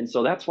 And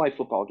so that's why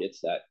football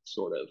gets that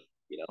sort of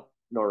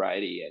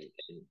notoriety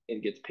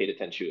and gets paid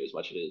attention to as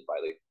much as it is by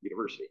the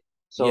university.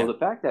 So Yeah. the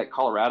fact that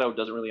Colorado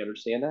doesn't really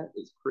understand that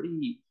is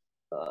pretty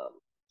um,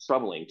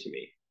 troubling to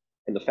me.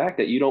 And the fact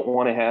that you don't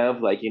want to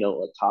have like a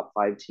top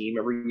five team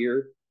every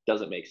year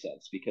doesn't make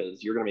sense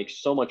because you're going to make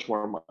so much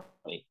more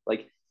money.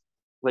 Like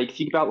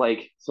think about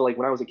like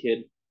when I was a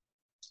kid,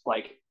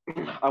 like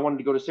I wanted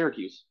to go to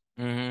Syracuse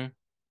Mm-hmm.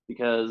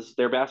 because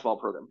their basketball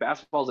program.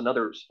 Basketball is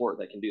another sport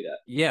that can do that.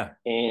 Yeah.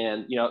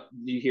 And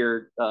you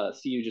hear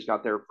CU just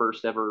got their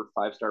first ever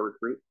 5-star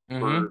recruit Mm-hmm.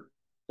 for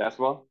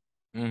basketball.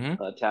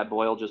 Mm-hmm. Tad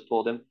Boyle just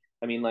pulled him.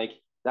 I mean, like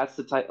that's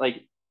the type.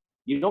 Like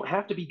you don't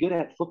have to be good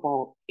at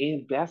football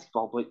and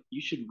basketball, but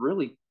you should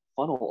really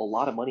funnel a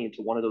lot of money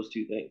into one of those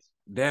two things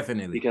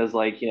Definitely. because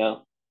like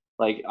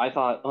I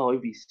thought, oh,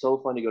 it'd be so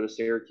fun to go to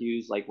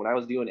Syracuse. Like when I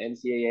was doing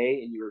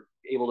NCAA and you were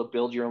able to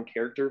build your own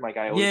character, my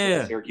guy always went to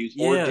Yeah. Syracuse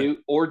Yeah.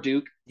 or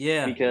Duke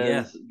Yeah.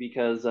 Yeah.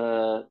 because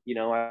I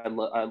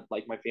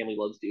like my family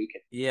loves Duke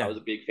and I Yeah. was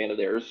a big fan of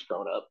theirs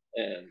growing up,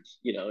 and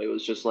it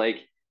was just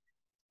like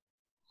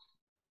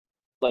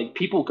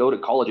people go to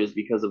colleges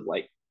because of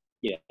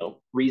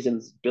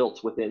reasons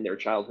built within their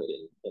childhood,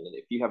 and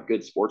if you have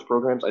good sports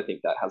programs, I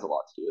think that has a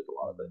lot to do with a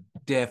lot of it.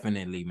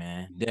 Definitely,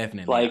 man.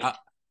 Definitely. Like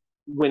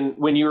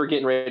when you were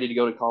getting ready to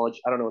go to college,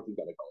 I don't know if you've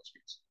gone to college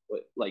experience, but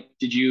like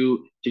did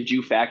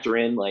you factor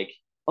in like,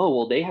 oh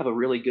well, they have a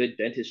really good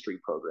dentistry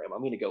program, I'm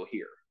going to go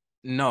here?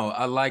 no,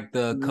 I like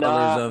the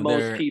colors Not of most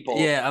their people.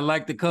 yeah, I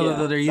like the colors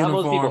Yeah, of their not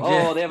most people. uniforms.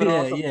 Yeah, Oh, they have an yeah,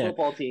 awesome yeah.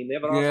 football team, they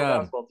have an awesome Yeah.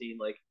 basketball team.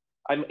 Like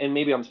and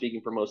maybe I'm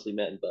speaking for mostly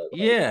men, but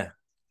like Yeah.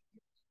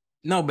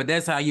 No, but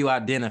that's how you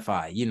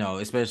identify,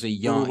 especially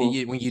young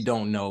mm-hmm, when you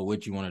don't know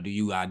what you want to do.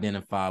 You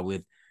identify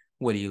with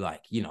what do you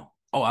like,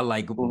 Oh,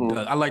 mm-hmm.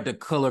 I like the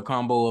color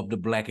combo of the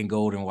black and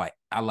gold and white.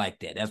 I like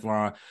that. That's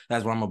why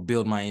I'm gonna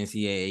build my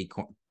NCAA,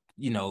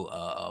 you know,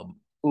 uh,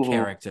 Mm-hmm.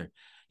 character,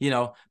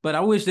 But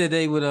I wish that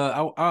they would.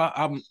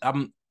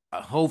 I'm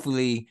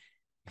hopefully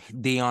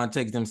Dion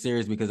takes them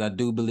serious because I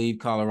do believe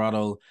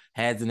Colorado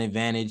has an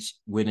advantage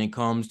when it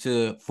comes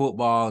to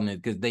football, and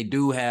because they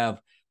do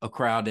have a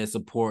crowd that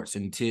supports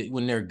and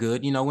when they're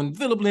good. When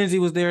Philip Lindsay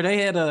was there, they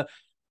had a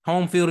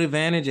home field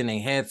advantage and they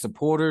had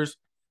supporters.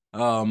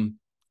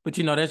 But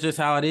that's just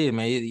how it is,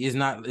 man. It's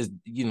not,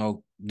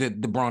 the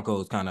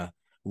Broncos kind of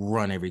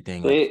run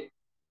everything. Like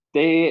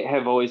They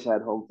have always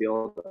had home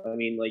field. I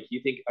mean, like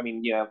you think. I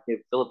mean, yeah, they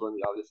have Philip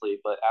Lindsay obviously,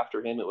 but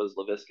after him it was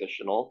Laviska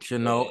Shenault,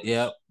 Chenault, and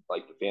yep,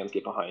 like the fans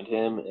get behind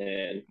him,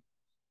 and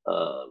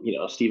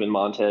Steven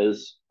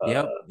Montez,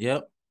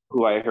 yep.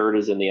 who I heard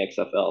is in the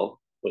XFL,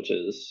 which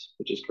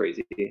is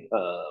crazy.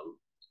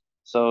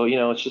 So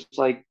it's just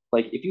like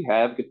if you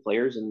have good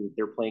players and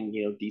they're playing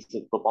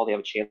decent football, they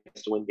have a chance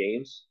to win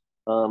games.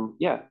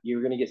 Yeah,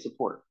 you're gonna get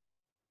support,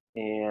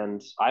 and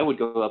I would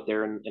go up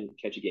there and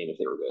catch a game if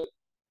they were good.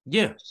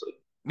 Yeah, Honestly.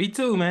 me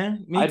too,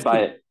 man. Me I'd buy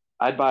too. it.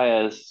 I'd buy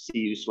a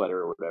CU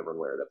sweater or whatever and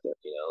wear it up there.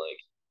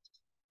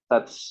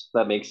 Like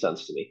that makes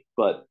sense to me.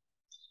 But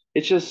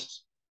it's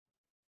just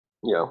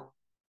you know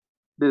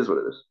it is what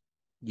it is.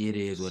 It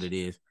is what it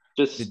is.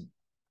 Just The,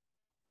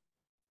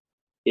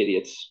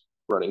 idiots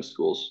running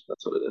schools.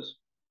 That's what it is.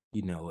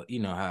 you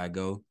know how I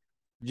go.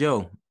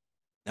 Joe,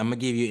 I'm gonna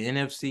give you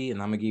NFC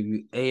and I'm gonna give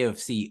you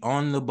AFC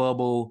on the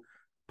bubble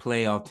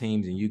playoff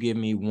teams, and you give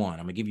me one.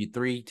 I'm gonna give you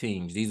three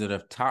teams. These are the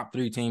top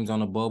three teams on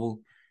the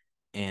bubble,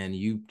 and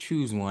you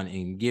choose one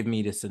and give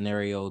me the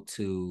scenario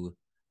to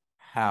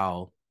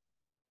how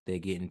they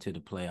get into the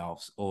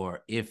playoffs,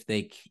 or if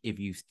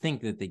you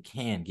think that they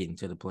can get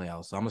into the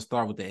playoffs. So I'm gonna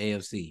start with the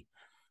AFC,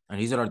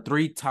 and these are our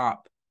three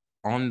top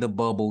on the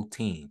bubble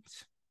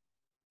teams.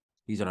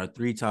 These are our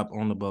three top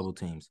on the bubble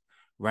teams.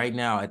 Right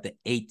now, at the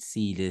 8th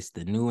seed is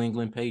the New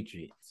England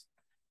Patriots.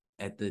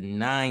 At the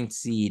 9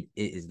 seed,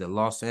 it is the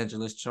Los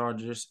Angeles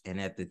Chargers. And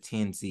at the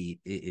 10 seed,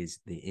 it is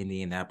the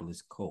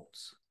Indianapolis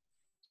Colts.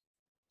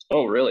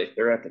 Oh, really?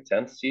 They're at the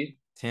 10th seed.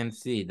 10th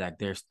seed, like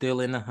they're still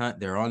in the hunt.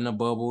 They're on the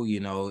bubble, you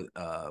know,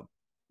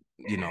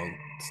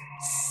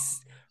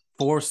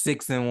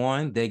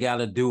 4-6-1. They got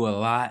to do a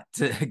lot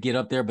to get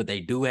up there, but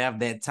they do have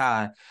that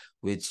tie,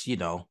 which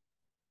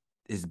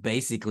is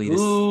basically this.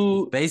 It's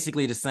Who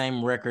basically the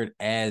same record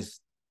as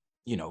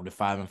the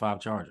 5-5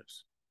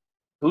 Chargers.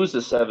 who's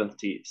the seventh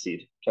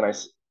seed? Can I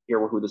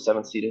hear who the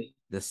seventh seed is?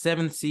 The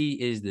 7th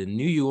seed is the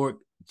New York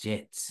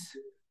Jets.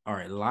 All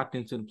right, locked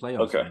into the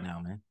playoffs Okay. right now,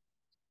 man.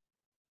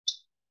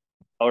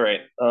 All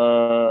right.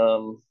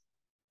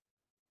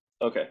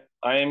 Okay.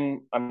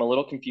 I'm a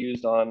little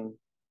confused on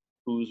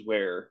who's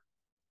where.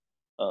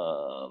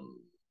 Um.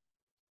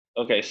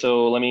 Okay.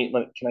 So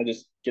can I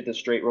just get this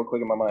straight real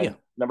quick in my Yeah, mind?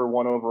 Number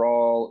one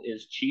overall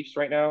is Chiefs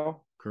right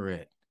now.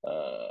 correct.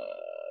 Uh,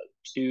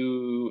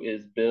 two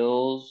is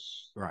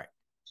Bills. Right.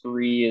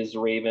 Three is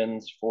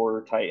Ravens.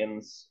 Four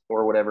Titans,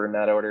 or whatever in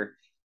that order.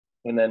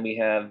 And then we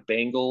have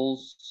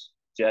Bengals,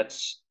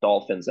 Jets,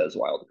 Dolphins as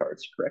wild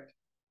cards. Correct.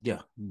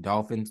 Yeah,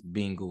 Dolphins,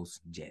 Bengals,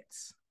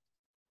 Jets.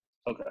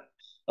 Okay.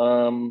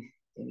 Let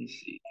me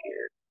see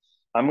here.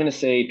 I'm gonna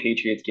say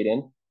Patriots get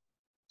in,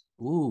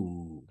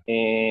 Ooh.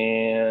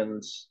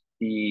 and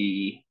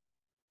the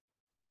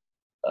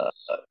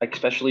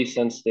especially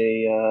since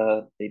they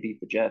beat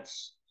the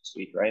Jets this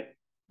week, right?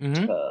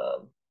 Mm-hmm.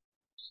 Um,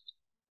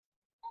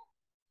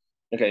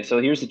 okay,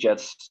 so here's the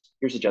Jets.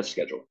 Here's the Jets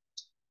schedule.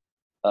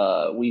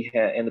 We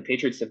had and the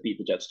Patriots have beat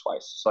the Jets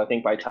twice, so I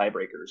think by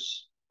tiebreakers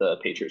the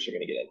Patriots are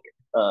going to get in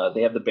here.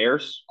 They have the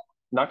Bears,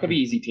 not going to be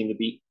Mm. easy team to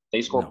beat.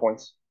 They score No.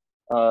 points.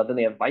 Then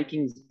they have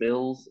Vikings,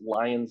 Bills,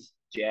 Lions,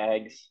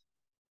 Jags,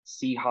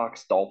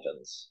 Seahawks,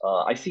 Dolphins.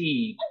 I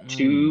see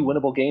two Mm.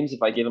 winnable games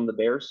if I give them the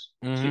Bears.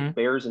 Mm-hmm.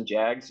 Bears and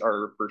Jags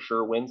are for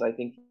sure wins. I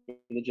think for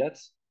the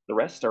Jets. The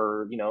rest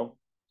are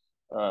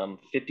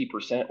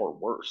 50% or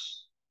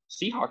worse.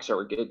 Seahawks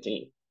are a good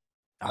team.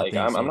 I Like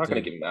think I'm so not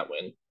going too. to give them that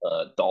win.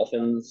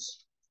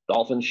 Dolphins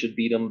should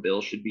beat them.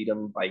 Bills should beat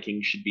them.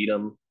 Vikings should beat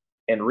them.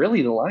 And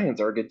really, the Lions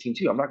are a good team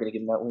too. I'm not going to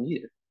give them that one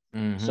either.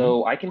 Mm-hmm.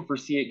 So I can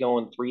foresee it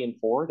going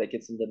 3-4. That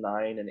gets them to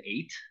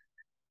 9-8.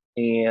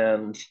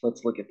 And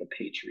let's look at the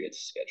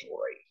Patriots schedule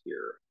right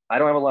here. I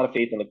don't have a lot of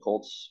faith in the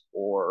Colts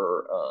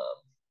or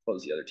what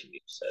was the other team you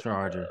said?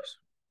 Chargers.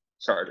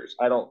 Chargers.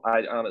 I don't.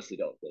 I honestly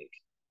don't think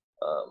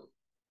um,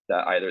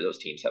 that either of those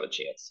teams have a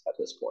chance at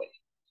this point.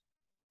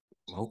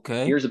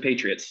 Okay. Here's the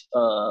Patriots.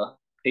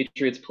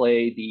 Patriots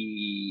play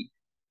the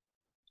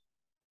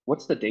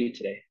what's the date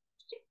today?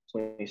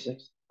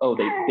 26th. Oh,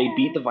 they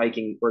beat the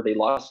Viking or they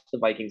lost the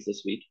Vikings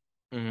this week.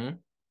 Mm-hmm.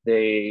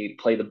 They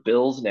play the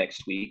Bills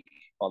next week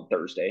on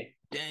Thursday.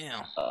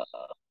 Damn. Uh,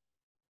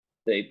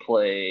 they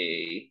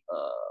play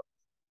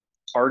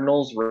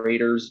Cardinals,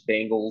 Raiders,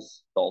 Bengals,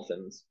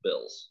 Dolphins,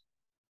 Bills.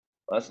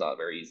 Well, that's not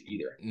very easy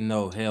either.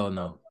 No, hell Um,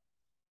 no.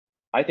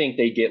 I think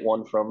they get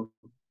one from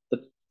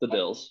the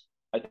Bills.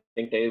 I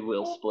think they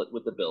will split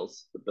with the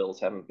Bills. The Bills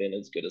haven't been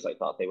as good as I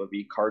thought they would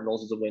be.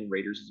 Cardinals is a win.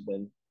 Raiders is a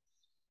win.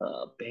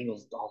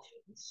 Bengals,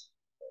 Dolphins.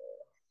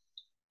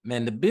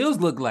 Man, the Bills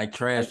look like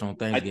trash I, on I,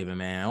 Thanksgiving,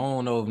 man. I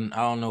don't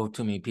know if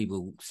too many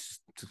people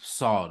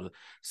saw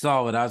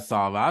what I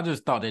saw. But I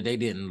just thought that they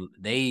just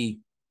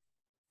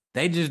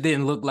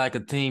didn't look like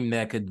a team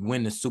that could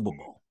win the Super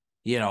Bowl.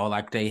 You know,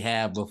 like they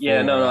have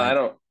yeah, before. no,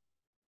 Like,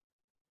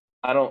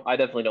 I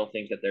definitely don't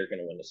think that they're going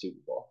to win the Super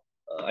Bowl.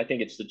 I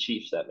think it's the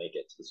Chiefs that make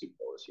it to the Super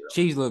Bowl this year.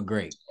 Chiefs look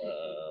great.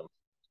 Um,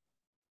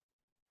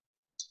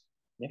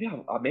 maybe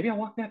I'll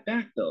walk that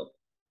back though.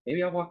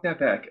 Maybe I'll walk that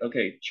back.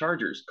 Okay,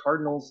 Chargers,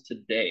 Cardinals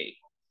today,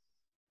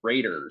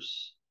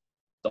 Raiders,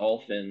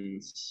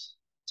 Dolphins,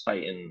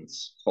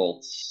 Titans,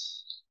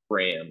 Colts,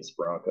 Rams,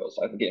 Broncos.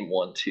 I can get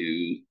 1,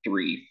 2,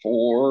 3,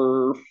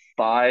 4,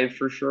 5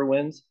 for sure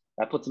wins.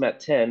 That puts them at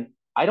 10.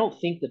 I don't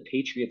think the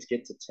Patriots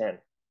get to 10,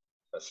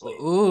 honestly.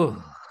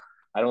 Ooh.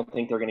 I don't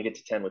think they're going to get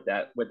to 10 with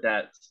that.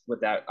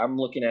 I'm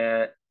looking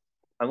at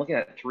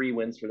 3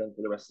 wins for them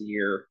for the rest of the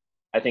year.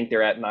 I think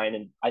they're at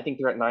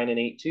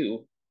 9-8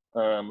 too.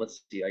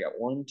 Let's see. I got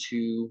 1,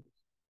 2,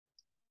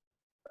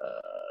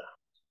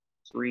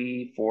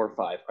 3, 4,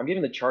 5. I'm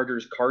giving the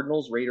Chargers,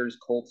 Cardinals, Raiders,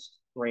 Colts,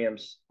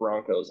 Rams,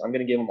 Broncos. I'm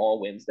going to give them all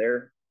wins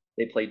there.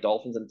 They play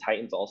Dolphins and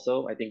Titans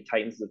also. I think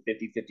Titans is a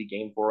 50-50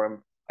 game for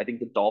them. I think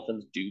the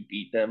Dolphins do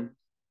beat them.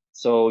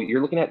 So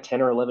you're looking at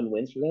 10 or 11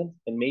 wins for them.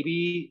 And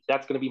maybe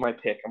that's going to be my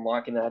pick. I'm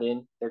locking that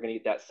in. They're going to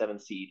get that 7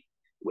 seed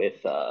with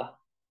 10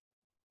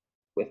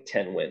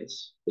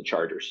 wins, the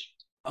Chargers.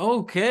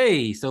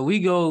 Okay, so we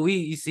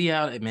you see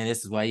how, man,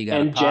 this is why you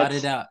gotta And pot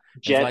it out.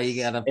 That's why you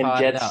Jets, gotta and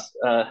pot it out.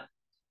 Jets,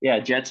 yeah,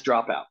 Jets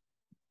drop out.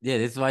 Yeah,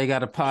 this is why you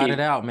gotta pot it Keep,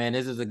 out, man.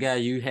 This is a guy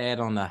you had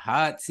on the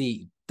hot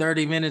seat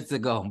 30 minutes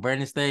ago.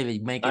 Brandon Staley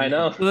I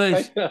know,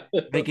 I know.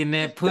 making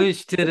that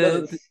push to It the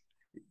doesn't.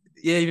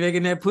 yeah, you're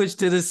making that push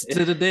to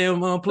the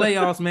damn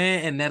playoffs,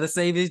 man, and that'll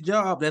save his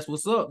job. That's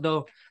what's up,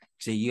 though.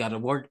 See, you got to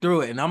work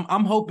through it, and I'm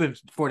hoping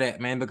for that,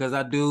 man, because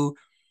I do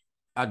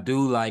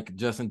like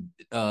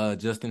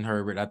Justin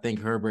Herbert. I think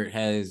Herbert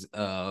has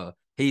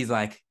he's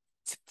like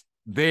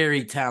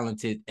very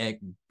talented at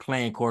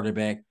playing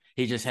quarterback.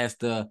 He just has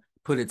to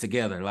put it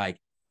together. Like,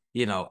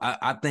 you know,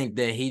 I think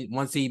that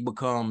once he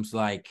becomes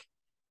like,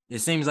 it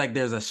seems like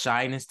there's a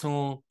shyness to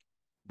him,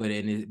 but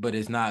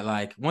it's not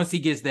like once he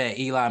gets that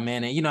Eli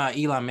Manning. You know how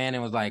Eli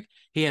Manning was like,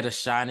 he had a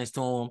shyness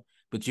to him,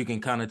 but you can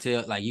kind of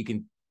tell, like you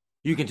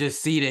can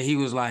just see that he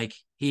was like,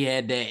 he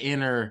had that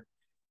inner,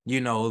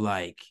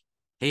 like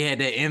he had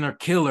that inner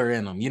killer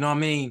in him, you know what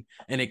I mean?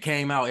 And it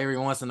came out every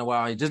once in a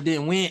while. He just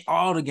didn't win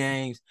all the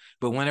games,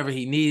 but whenever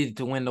he needed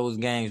to win those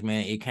games,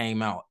 man, it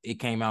came out. It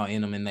came out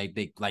in him, and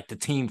they like the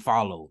team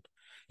followed.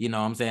 You know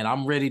what I'm saying?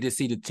 I'm ready to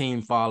see the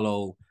team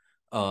follow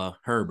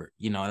Herbert,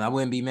 and I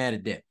wouldn't be mad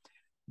at that.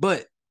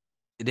 But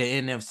the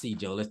NFC,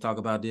 Joe, let's talk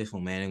about this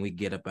one, man, and we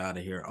get up out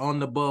of here. On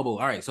the bubble.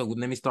 All right, so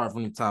let me start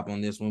from the top on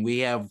this one. We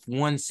have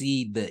 1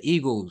 seed, the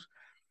Eagles,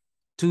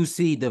 2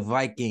 seed, the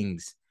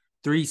Vikings,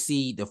 3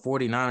 seed, the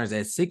 49ers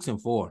at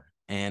 6-4,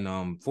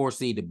 and 4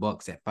 seed, the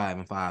Bucks at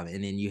 5-5.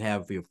 And then you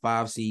have your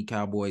 5 seed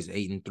Cowboys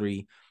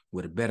 8-3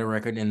 with a better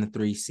record than the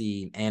 3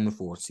 seed and the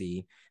 4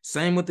 seed.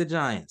 Same with the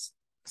Giants,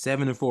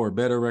 7-4,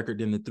 better record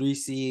than the 3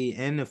 seed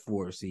and the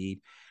 4 seed.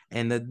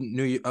 And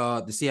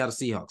the Seattle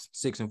Seahawks,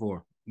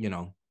 6-4,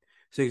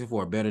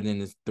 6-4, better than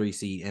the 3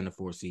 seed and the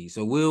 4 seed.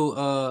 So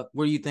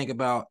what do you think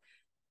about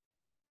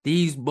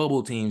these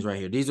bubble teams right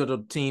here? These are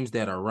the teams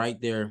that are right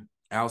there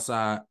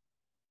outside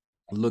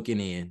looking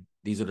in.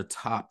 These are the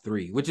top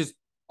 3, which is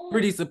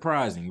pretty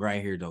surprising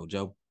right here, though,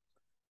 Joe.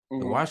 The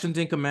Mhm.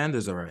 Washington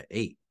Commanders are at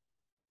 8.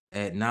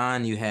 At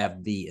 9, you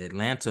have the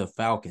Atlanta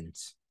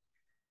Falcons.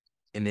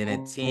 And then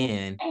at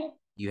 10,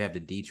 you have the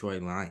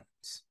Detroit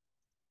Lions.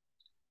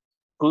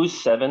 Who's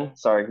 7?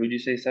 Sorry, who'd you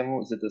say 7?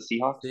 Was it the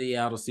Seahawks?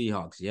 Seattle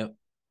Seahawks, yep.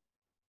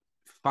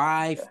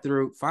 five Okay.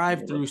 through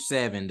five through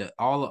seven,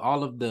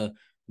 all of the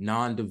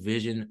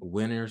non-division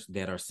winners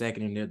that are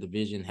second in their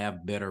division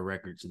have better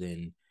records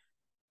than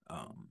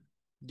um,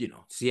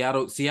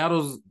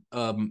 Seattle's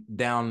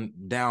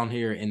down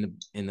here in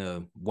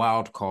the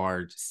wild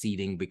card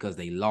seating because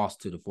they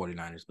lost to the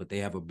 49ers, but they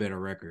have a better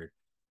record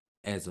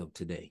as of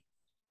today.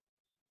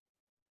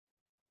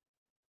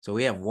 So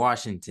we have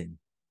Washington,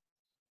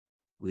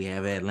 we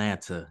have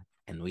Atlanta,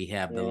 and we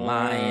have the Yeah.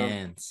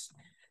 Lions.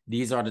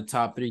 These are the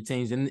top three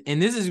teams, and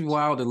this is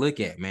wild to look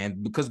at,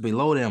 man, because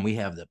below them we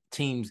have the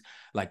teams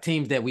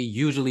that we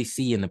usually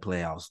see in the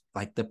playoffs,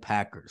 like the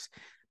Packers,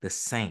 the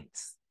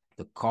Saints,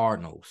 the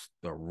Cardinals,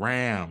 the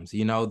Rams.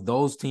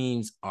 Those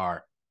teams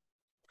are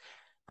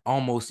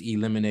almost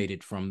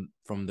eliminated from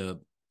the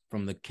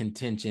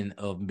contention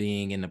of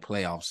being in the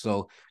playoffs.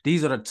 So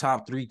these are the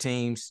top three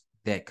teams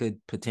that could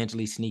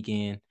potentially sneak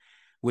in,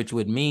 which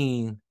would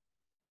mean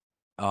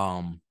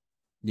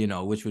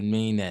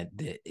that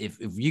if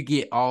you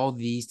get all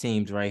these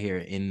teams right here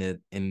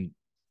in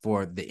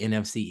for the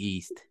NFC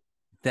East,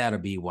 that'll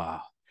be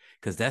wild.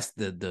 Because that's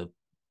the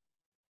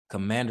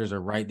Commanders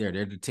are right there.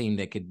 They're the team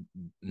that could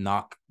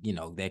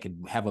that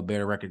could have a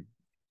better record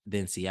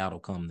than Seattle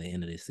come the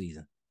end of this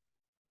season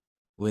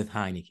with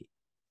Heineke.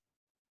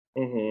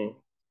 Mm-hmm.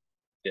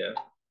 Yeah.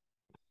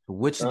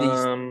 Which of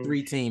these Um,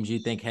 three teams you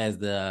think has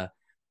the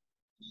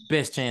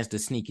best chance to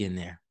sneak in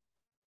there?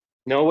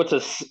 no,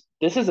 this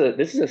is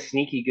a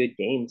sneaky good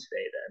game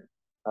today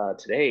then.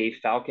 Today,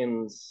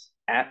 Falcons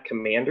at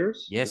Commanders.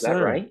 Is Yes, that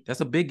sir. right?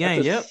 That's a big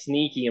That's game. a Yep.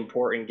 sneaky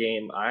important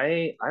game.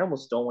 I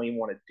almost don't even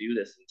want to do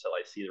this until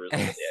I see the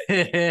result of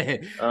the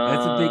game.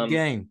 That's a big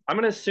game. I'm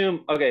gonna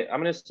assume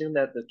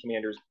that the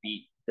Commanders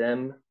beat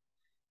them.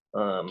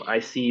 I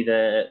see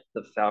that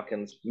the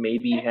Falcons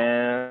maybe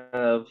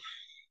have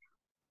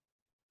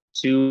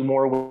two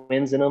more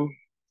wins in them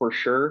for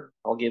sure.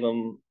 I'll give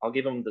them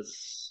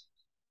this.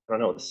 I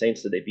don't know. The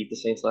Saints, did they beat the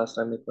Saints last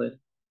time they played?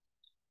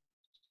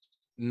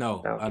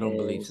 No, I don't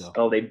believe Falcons.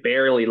 so. Oh, they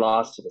barely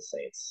lost to the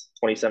Saints,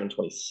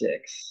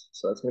 27-26.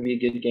 So that's going to be a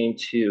good game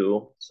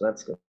too. So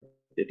that's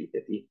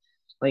 50-50.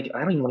 Like, I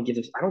don't even want to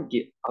give this. I'll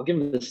give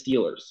them the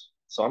Steelers.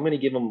 So I'm going to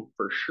give them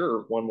for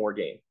sure one more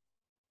game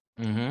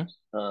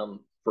Mm-hmm.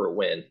 for a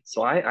win.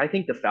 So I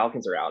think the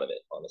Falcons are out of it,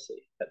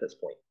 honestly, at this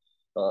point.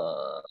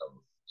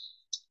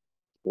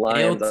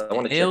 Lions, I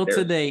want to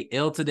check their.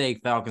 L today,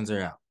 Falcons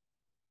are out.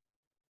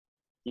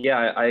 Yeah,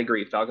 I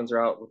agree. Falcons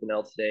are out with an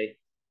L today.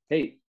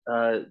 Hey,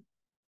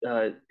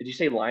 did you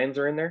say Lions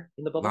are in there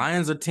in the bubble?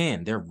 Lions are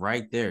 10. They're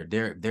right there.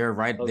 They're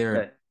right there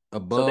Okay. So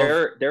above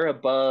they're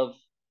above.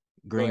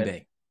 Go Green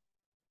ahead.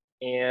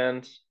 Bay,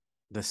 And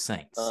the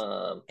Saints,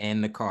 um and the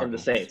and the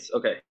Cardinals. Saints.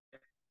 Okay.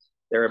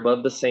 They're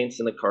above the Saints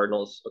and the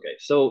Cardinals. Okay.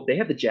 So they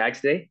have the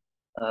Jags today.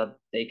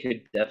 They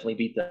could definitely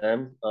beat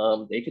them.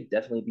 They could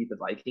definitely beat the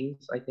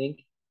Vikings, I think.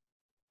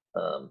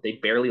 They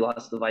barely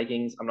lost to the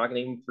Vikings. I'm not going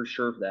to even for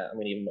sure for that. I'm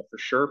going to give them for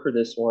sure for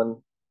this one.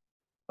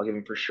 I'll give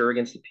them for sure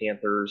against the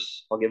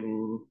Panthers. I'll give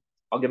them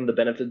the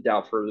benefit of the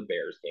doubt for the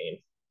Bears game.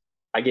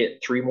 I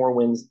get three more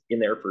wins in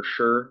there for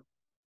sure.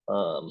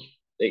 Um,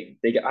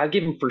 I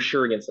give them for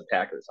sure against the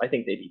Packers. I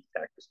think they beat the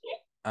Packers game,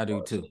 I do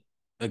too. honestly.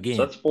 So Again,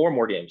 that's four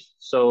more games.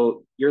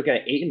 So you're looking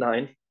at 8 and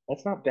 9.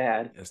 That's not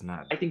bad. that's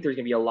not. I think there's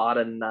gonna be a lot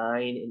of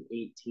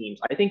 9-8 teams.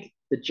 I think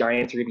the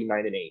Giants are gonna be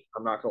 9-8.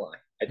 I'm not gonna lie.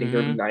 I think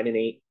they're gonna be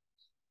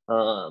Mm-hmm. 9-8.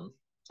 Um,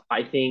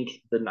 I think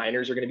the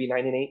Niners are gonna be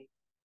 9-8.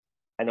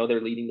 I know they're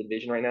leading the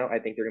division right now. I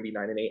think they're gonna be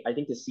 9-8. I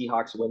think the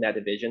Seahawks win that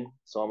division,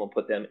 so I'm gonna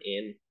put them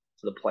in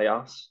to the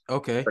playoffs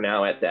Okay. for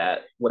now at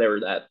that whatever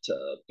that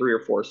 3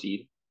 or 4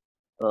 seed.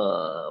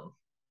 We're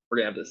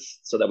gonna have this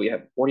so that we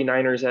have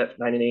 49ers at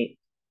 9-8.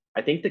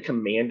 I think the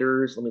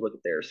Commanders. Let me look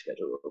at their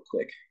schedule real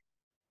quick.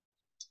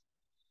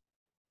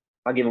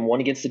 I'll give them one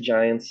against the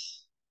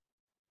Giants.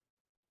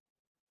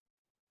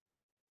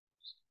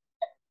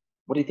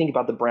 What do you think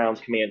about the Browns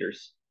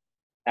Commanders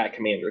at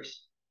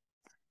Commanders?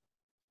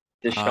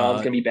 Deshaun's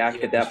gonna be back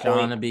Yeah, at that Deshaun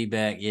point. to be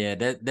back. Yeah,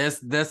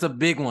 that's a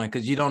big one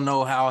because you don't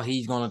know how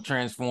he's gonna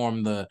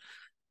transform the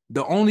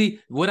only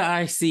what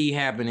I see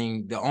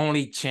happening, the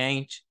only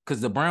change, because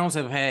the Browns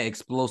have had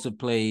explosive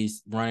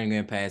plays running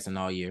and passing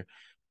all year,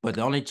 but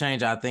the only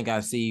change I think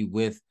I see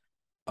with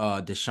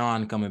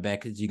Deshaun coming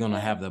back is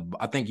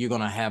I think you're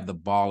gonna have the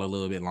ball a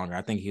little bit longer.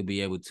 I think he'll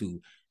be able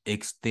to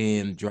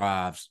extend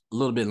drives a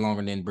little bit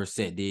longer than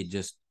Brissett did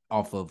just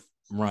off of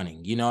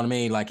running. You know what I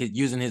mean? Like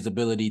using his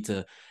ability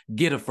to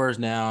get a first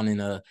down in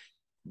a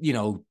you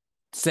know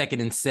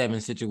 2nd and 7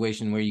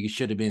 situation where you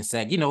should have been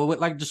sacked.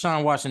 Like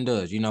Deshaun Watson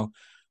does.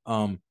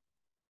 Um,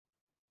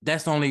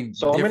 that's the only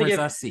So difference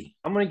I see.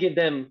 I'm gonna give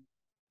them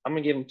I'm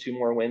gonna give them two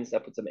more wins.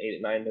 That puts them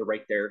 8-9. They're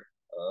right there.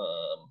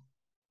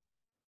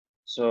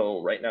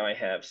 So right now I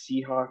have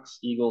Seahawks,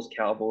 Eagles,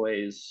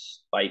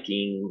 Cowboys,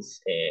 Vikings,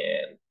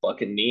 and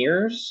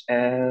Buccaneers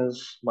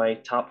as my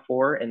top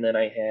four, and then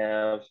I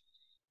have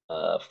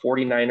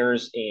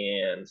 49ers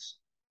and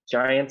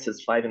Giants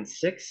as 5 and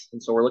 6,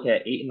 and so we're looking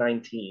at 8 and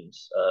 9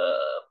 teams.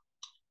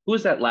 Who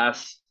is that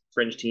last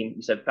fringe team?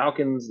 You said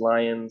Falcons,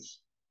 Lions,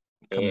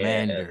 and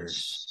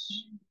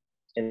Commanders.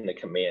 the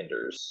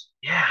Commanders.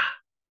 Yeah,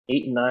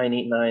 8 and 9, 8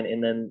 and 9,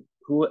 and then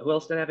who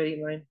else did I have 8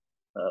 and 9?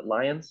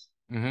 Lions.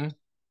 Mm-hmm.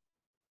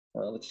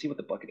 Let's see what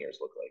the Buccaneers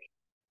look like.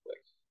 Quick.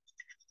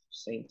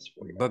 Saints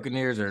 49ers.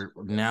 Buccaneers are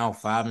now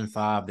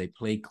 5-5. They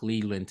play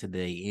Cleveland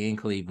today in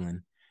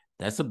Cleveland.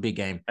 That's a big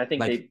game. I think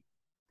Like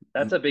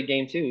that's a big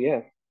game too.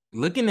 Yeah.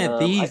 looking at I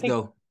these think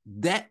though,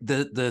 that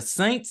the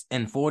Saints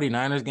and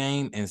 49ers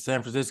game in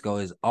San Francisco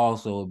is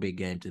also a big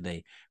game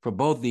today for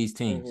both these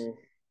teams. mhm.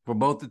 For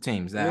both the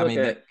teams. let me I look mean,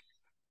 at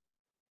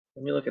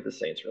let me look at the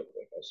Saints real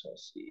quick. I just want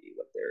to see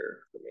what their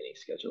remaining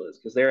schedule is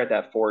because they're at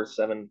that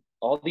 4-7.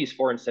 All these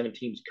 4-7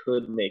 teams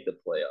could make the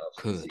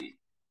playoffs. Let's could see.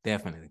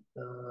 definitely.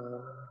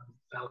 Uh,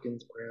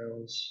 Falcons,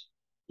 Browns,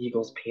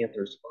 Eagles,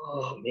 Panthers.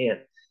 Oh man,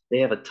 they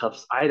have a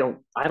tough. I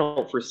don't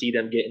foresee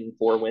them getting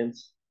 4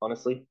 wins.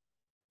 Honestly,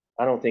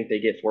 I don't think they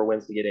get 4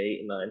 wins to get 8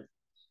 and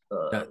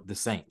 9. The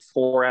Saints.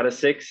 4 out of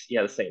 6.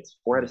 Yeah, the Saints.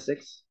 Four out Yeah. of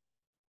six.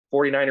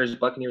 49ers,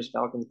 Buccaneers,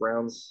 Falcons,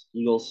 Browns,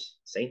 Eagles,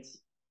 Saints.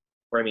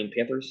 Or I mean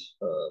Panthers.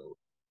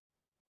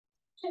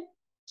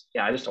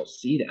 Yeah, I just don't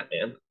see that,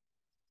 man.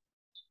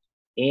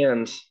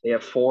 And they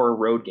have 4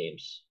 road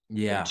games and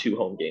Yeah. 2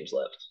 home games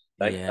left.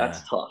 That's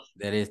Yeah. tough.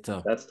 That is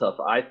tough. That's tough.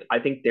 I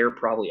think they're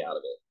probably out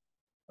of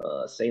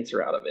it. Saints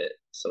are out of it.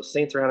 So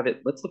Saints are out of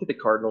it. Let's look at the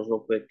Cardinals real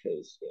quick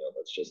because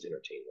let's just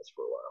entertain this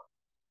for a while.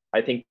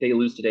 I think they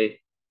lose today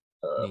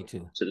Me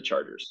too. to the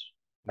Chargers.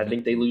 I Me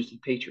think they too. lose to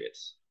the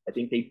Patriots. I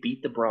think they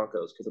beat the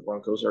Broncos because the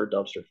Broncos are a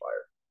dumpster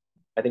fire.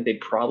 I think they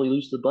probably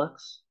lose to the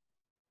Bucks.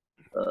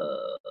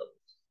 Uh,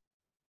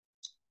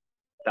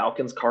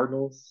 Falcons,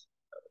 Cardinals.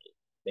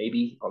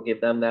 Maybe I'll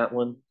give them that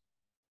one.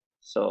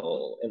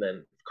 So and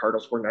then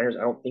Cardinals 49ers,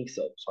 I don't think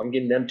so. So I'm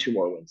giving them 2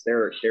 more wins.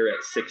 They're at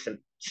 6-11.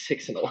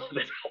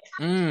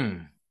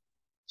 Mm.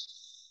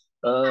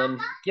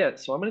 Yeah,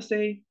 so I'm gonna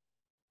say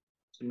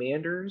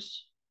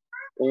Commanders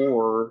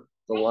or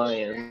the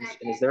Lions.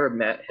 And is there a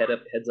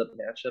heads up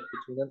matchup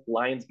between them?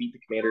 Lions beat the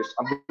Commanders.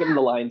 I'm putting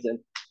the Lions in.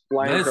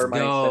 Lions Let's are my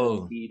 7th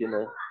go. seed in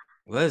the.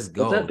 Let's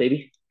What's that, go.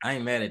 baby? I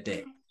ain't mad at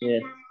that. Yeah,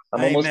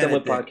 I'm I ain't almost mad done at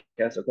with that.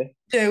 podcast. Okay.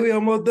 Yeah, we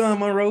almost done,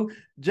 Monroe.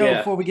 Joe, Yeah,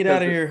 before we get because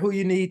out of here, who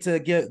you need to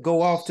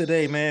go off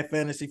today, man?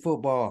 Fantasy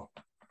football.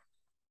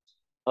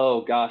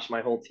 oh gosh,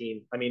 my whole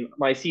team. I mean,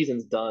 my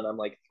season's done. I'm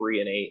like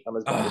 3-8. I'm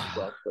as bad as Ah,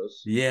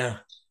 Broncos. yeah.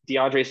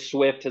 DeAndre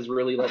Swift has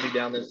really let me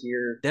down this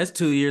year, That's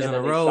 2 years and in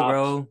a then they row, stopped.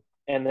 bro.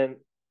 And then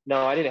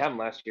no, I didn't have him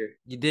last year.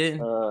 You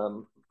didn't?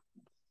 Um,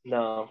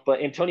 no,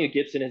 but Antonio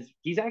Gibson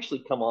he's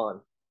actually come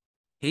on.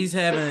 He's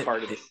That's having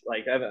part of this.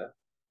 Like I've a.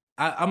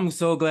 I'm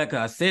so glad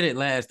because I said it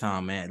last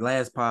time, man.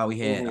 Last pod we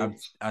had, Mhm.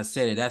 I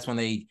said it. That's when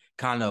they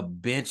kind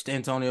of benched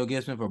Antonio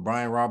Gibson for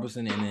Brian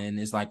Robertson, and then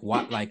it's like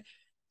what like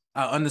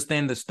I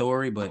understand the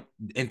story, but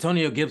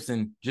Antonio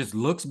Gibson just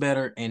looks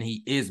better and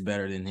he is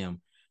better than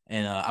him.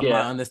 And I'm not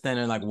Yeah,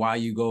 understanding like why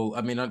you go.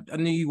 I mean, I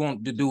knew you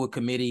want to do a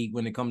committee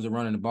when it comes to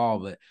running the ball,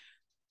 but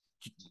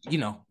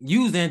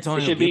use it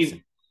Antonio should Gibson.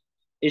 be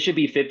it should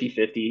be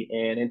 50-50,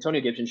 and Antonio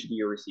Gibson should be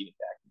your receiving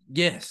back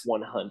Yes, 100%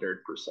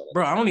 of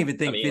bro. the I don't time. even I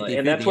think mean, 50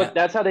 and 50.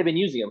 that's how they've been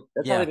using him.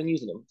 That's how they've Yeah, been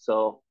using him.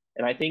 So,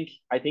 and I think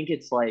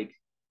it's like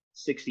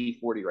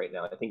 60-40 right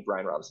now. I think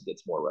Brian Robinson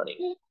gets more running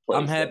plays than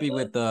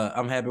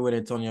I'm happy with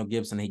Antonio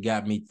Gibson. He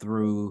got me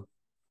through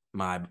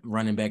my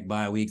running back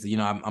bye weeks.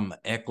 I'm an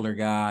Eckler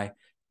guy.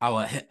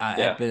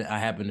 yeah. I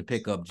happened to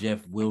pick up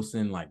Jeff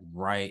Wilson like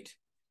right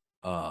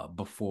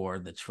before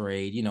the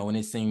trade. When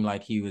it seemed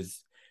like he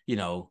was,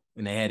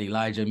 when they had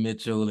Elijah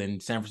Mitchell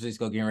and San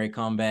Francisco getting ready to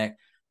come back,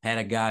 had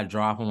a guy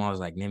drop him. I was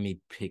like, let me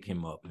pick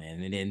him up,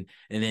 man. And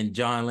then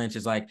John Lynch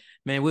is like,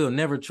 man, we'll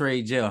never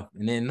trade Jeff.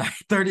 And then like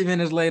 30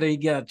 minutes later, he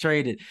got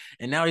traded.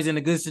 And now he's in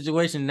a good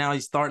situation. Now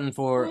he's starting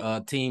for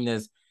a team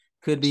that's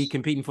could be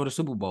competing for the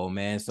Super Bowl,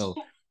 man. So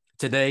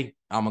today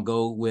I'm gonna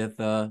go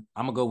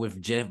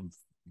with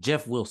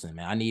Jeff Wilson,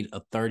 man. I need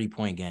a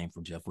 30-point game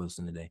from Jeff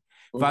Wilson today.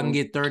 If I can Mm-hmm.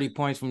 get 30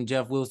 points from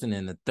Jeff Wilson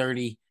and the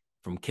 30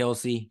 from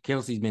Kelsey's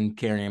been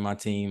carrying my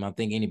team. I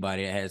think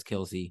anybody that has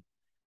Kelsey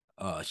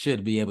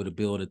should be able to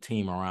build a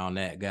team around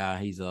that guy.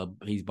 He's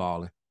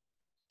balling.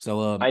 So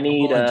I I'm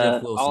need going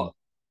Jeff Wilson.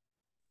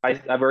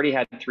 I've already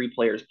had 3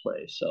 players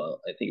play, so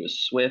I think it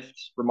was Swift.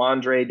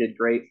 Ramondre did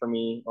great for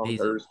me on He's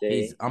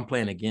Thursday. I'm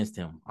playing against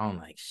him. I'm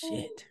like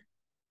shit.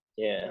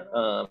 Yeah.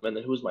 And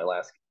then who was my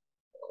last?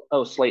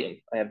 Oh, Slayton.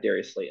 I have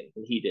Darius Slayton,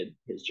 and he did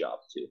his job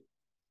too.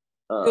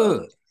 Um,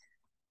 Good.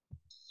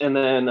 and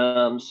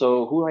then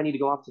so who do I need to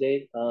go off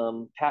today?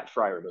 Pat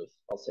Fryermuth.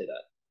 I'll say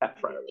that. Pat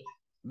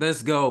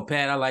Let's go,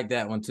 Pat. I like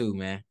that one too,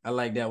 man. I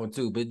like that one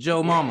too. But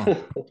Joe Mama,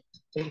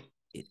 Fryermuth.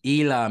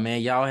 Eli,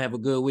 man, y'all have a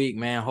good week,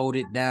 man. Hold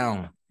it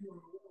down.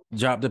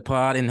 Drop the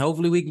pod, and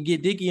hopefully we can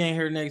get Dickie in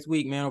here next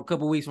week, man. A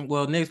couple weeks from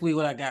next week.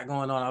 What I got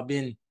going on? I've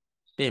been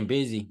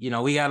busy.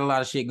 We got a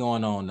lot of shit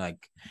going on. Like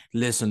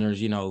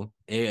listeners,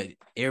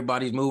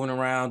 everybody's moving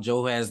around.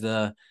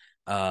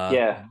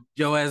 Yeah.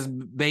 Joe has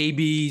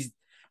babies.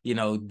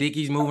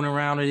 Dickie's moving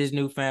around with his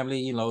new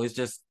family. It's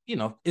just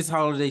it's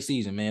holiday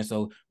season, man.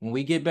 So when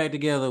we get back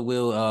together,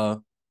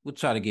 we'll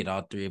try to get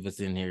all three of us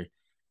in here.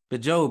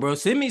 But Joe, bro,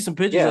 send me some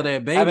pictures of Yeah.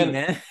 that baby, Haven't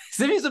man.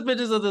 Send me some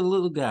pictures of the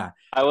little guy.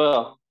 I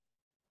will.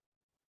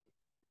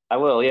 I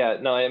will. Yeah.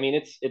 No, I mean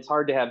it's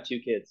hard to have 2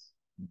 kids.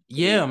 to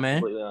Yeah, be man.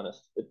 completely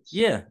honest.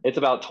 Yeah. It's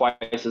about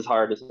twice as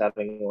hard as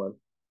having one.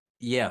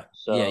 Yeah.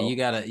 Yeah. You So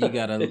got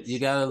you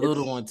got a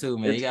little one too,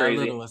 man. You it's got a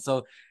little crazy. one.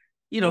 So,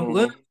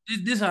 Hmm.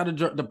 this how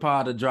the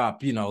pod to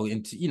drop,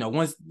 and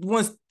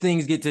once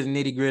things get to the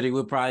nitty-gritty,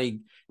 we'll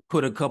probably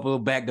put a couple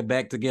of back to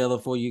back together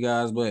for you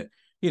guys. But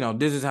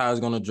this is how it's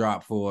gonna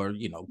drop for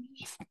the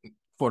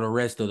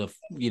rest of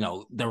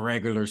the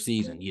regular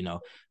season.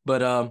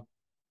 But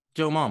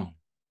Joe Mama,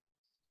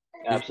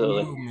 it's the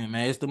Absolutely. movement,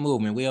 man. It's the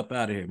movement. We up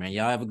out of here, man.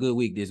 Y'all have a good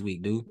week this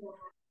week, dude.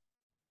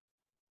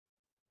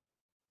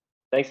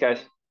 Thanks, guys.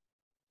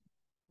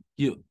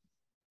 You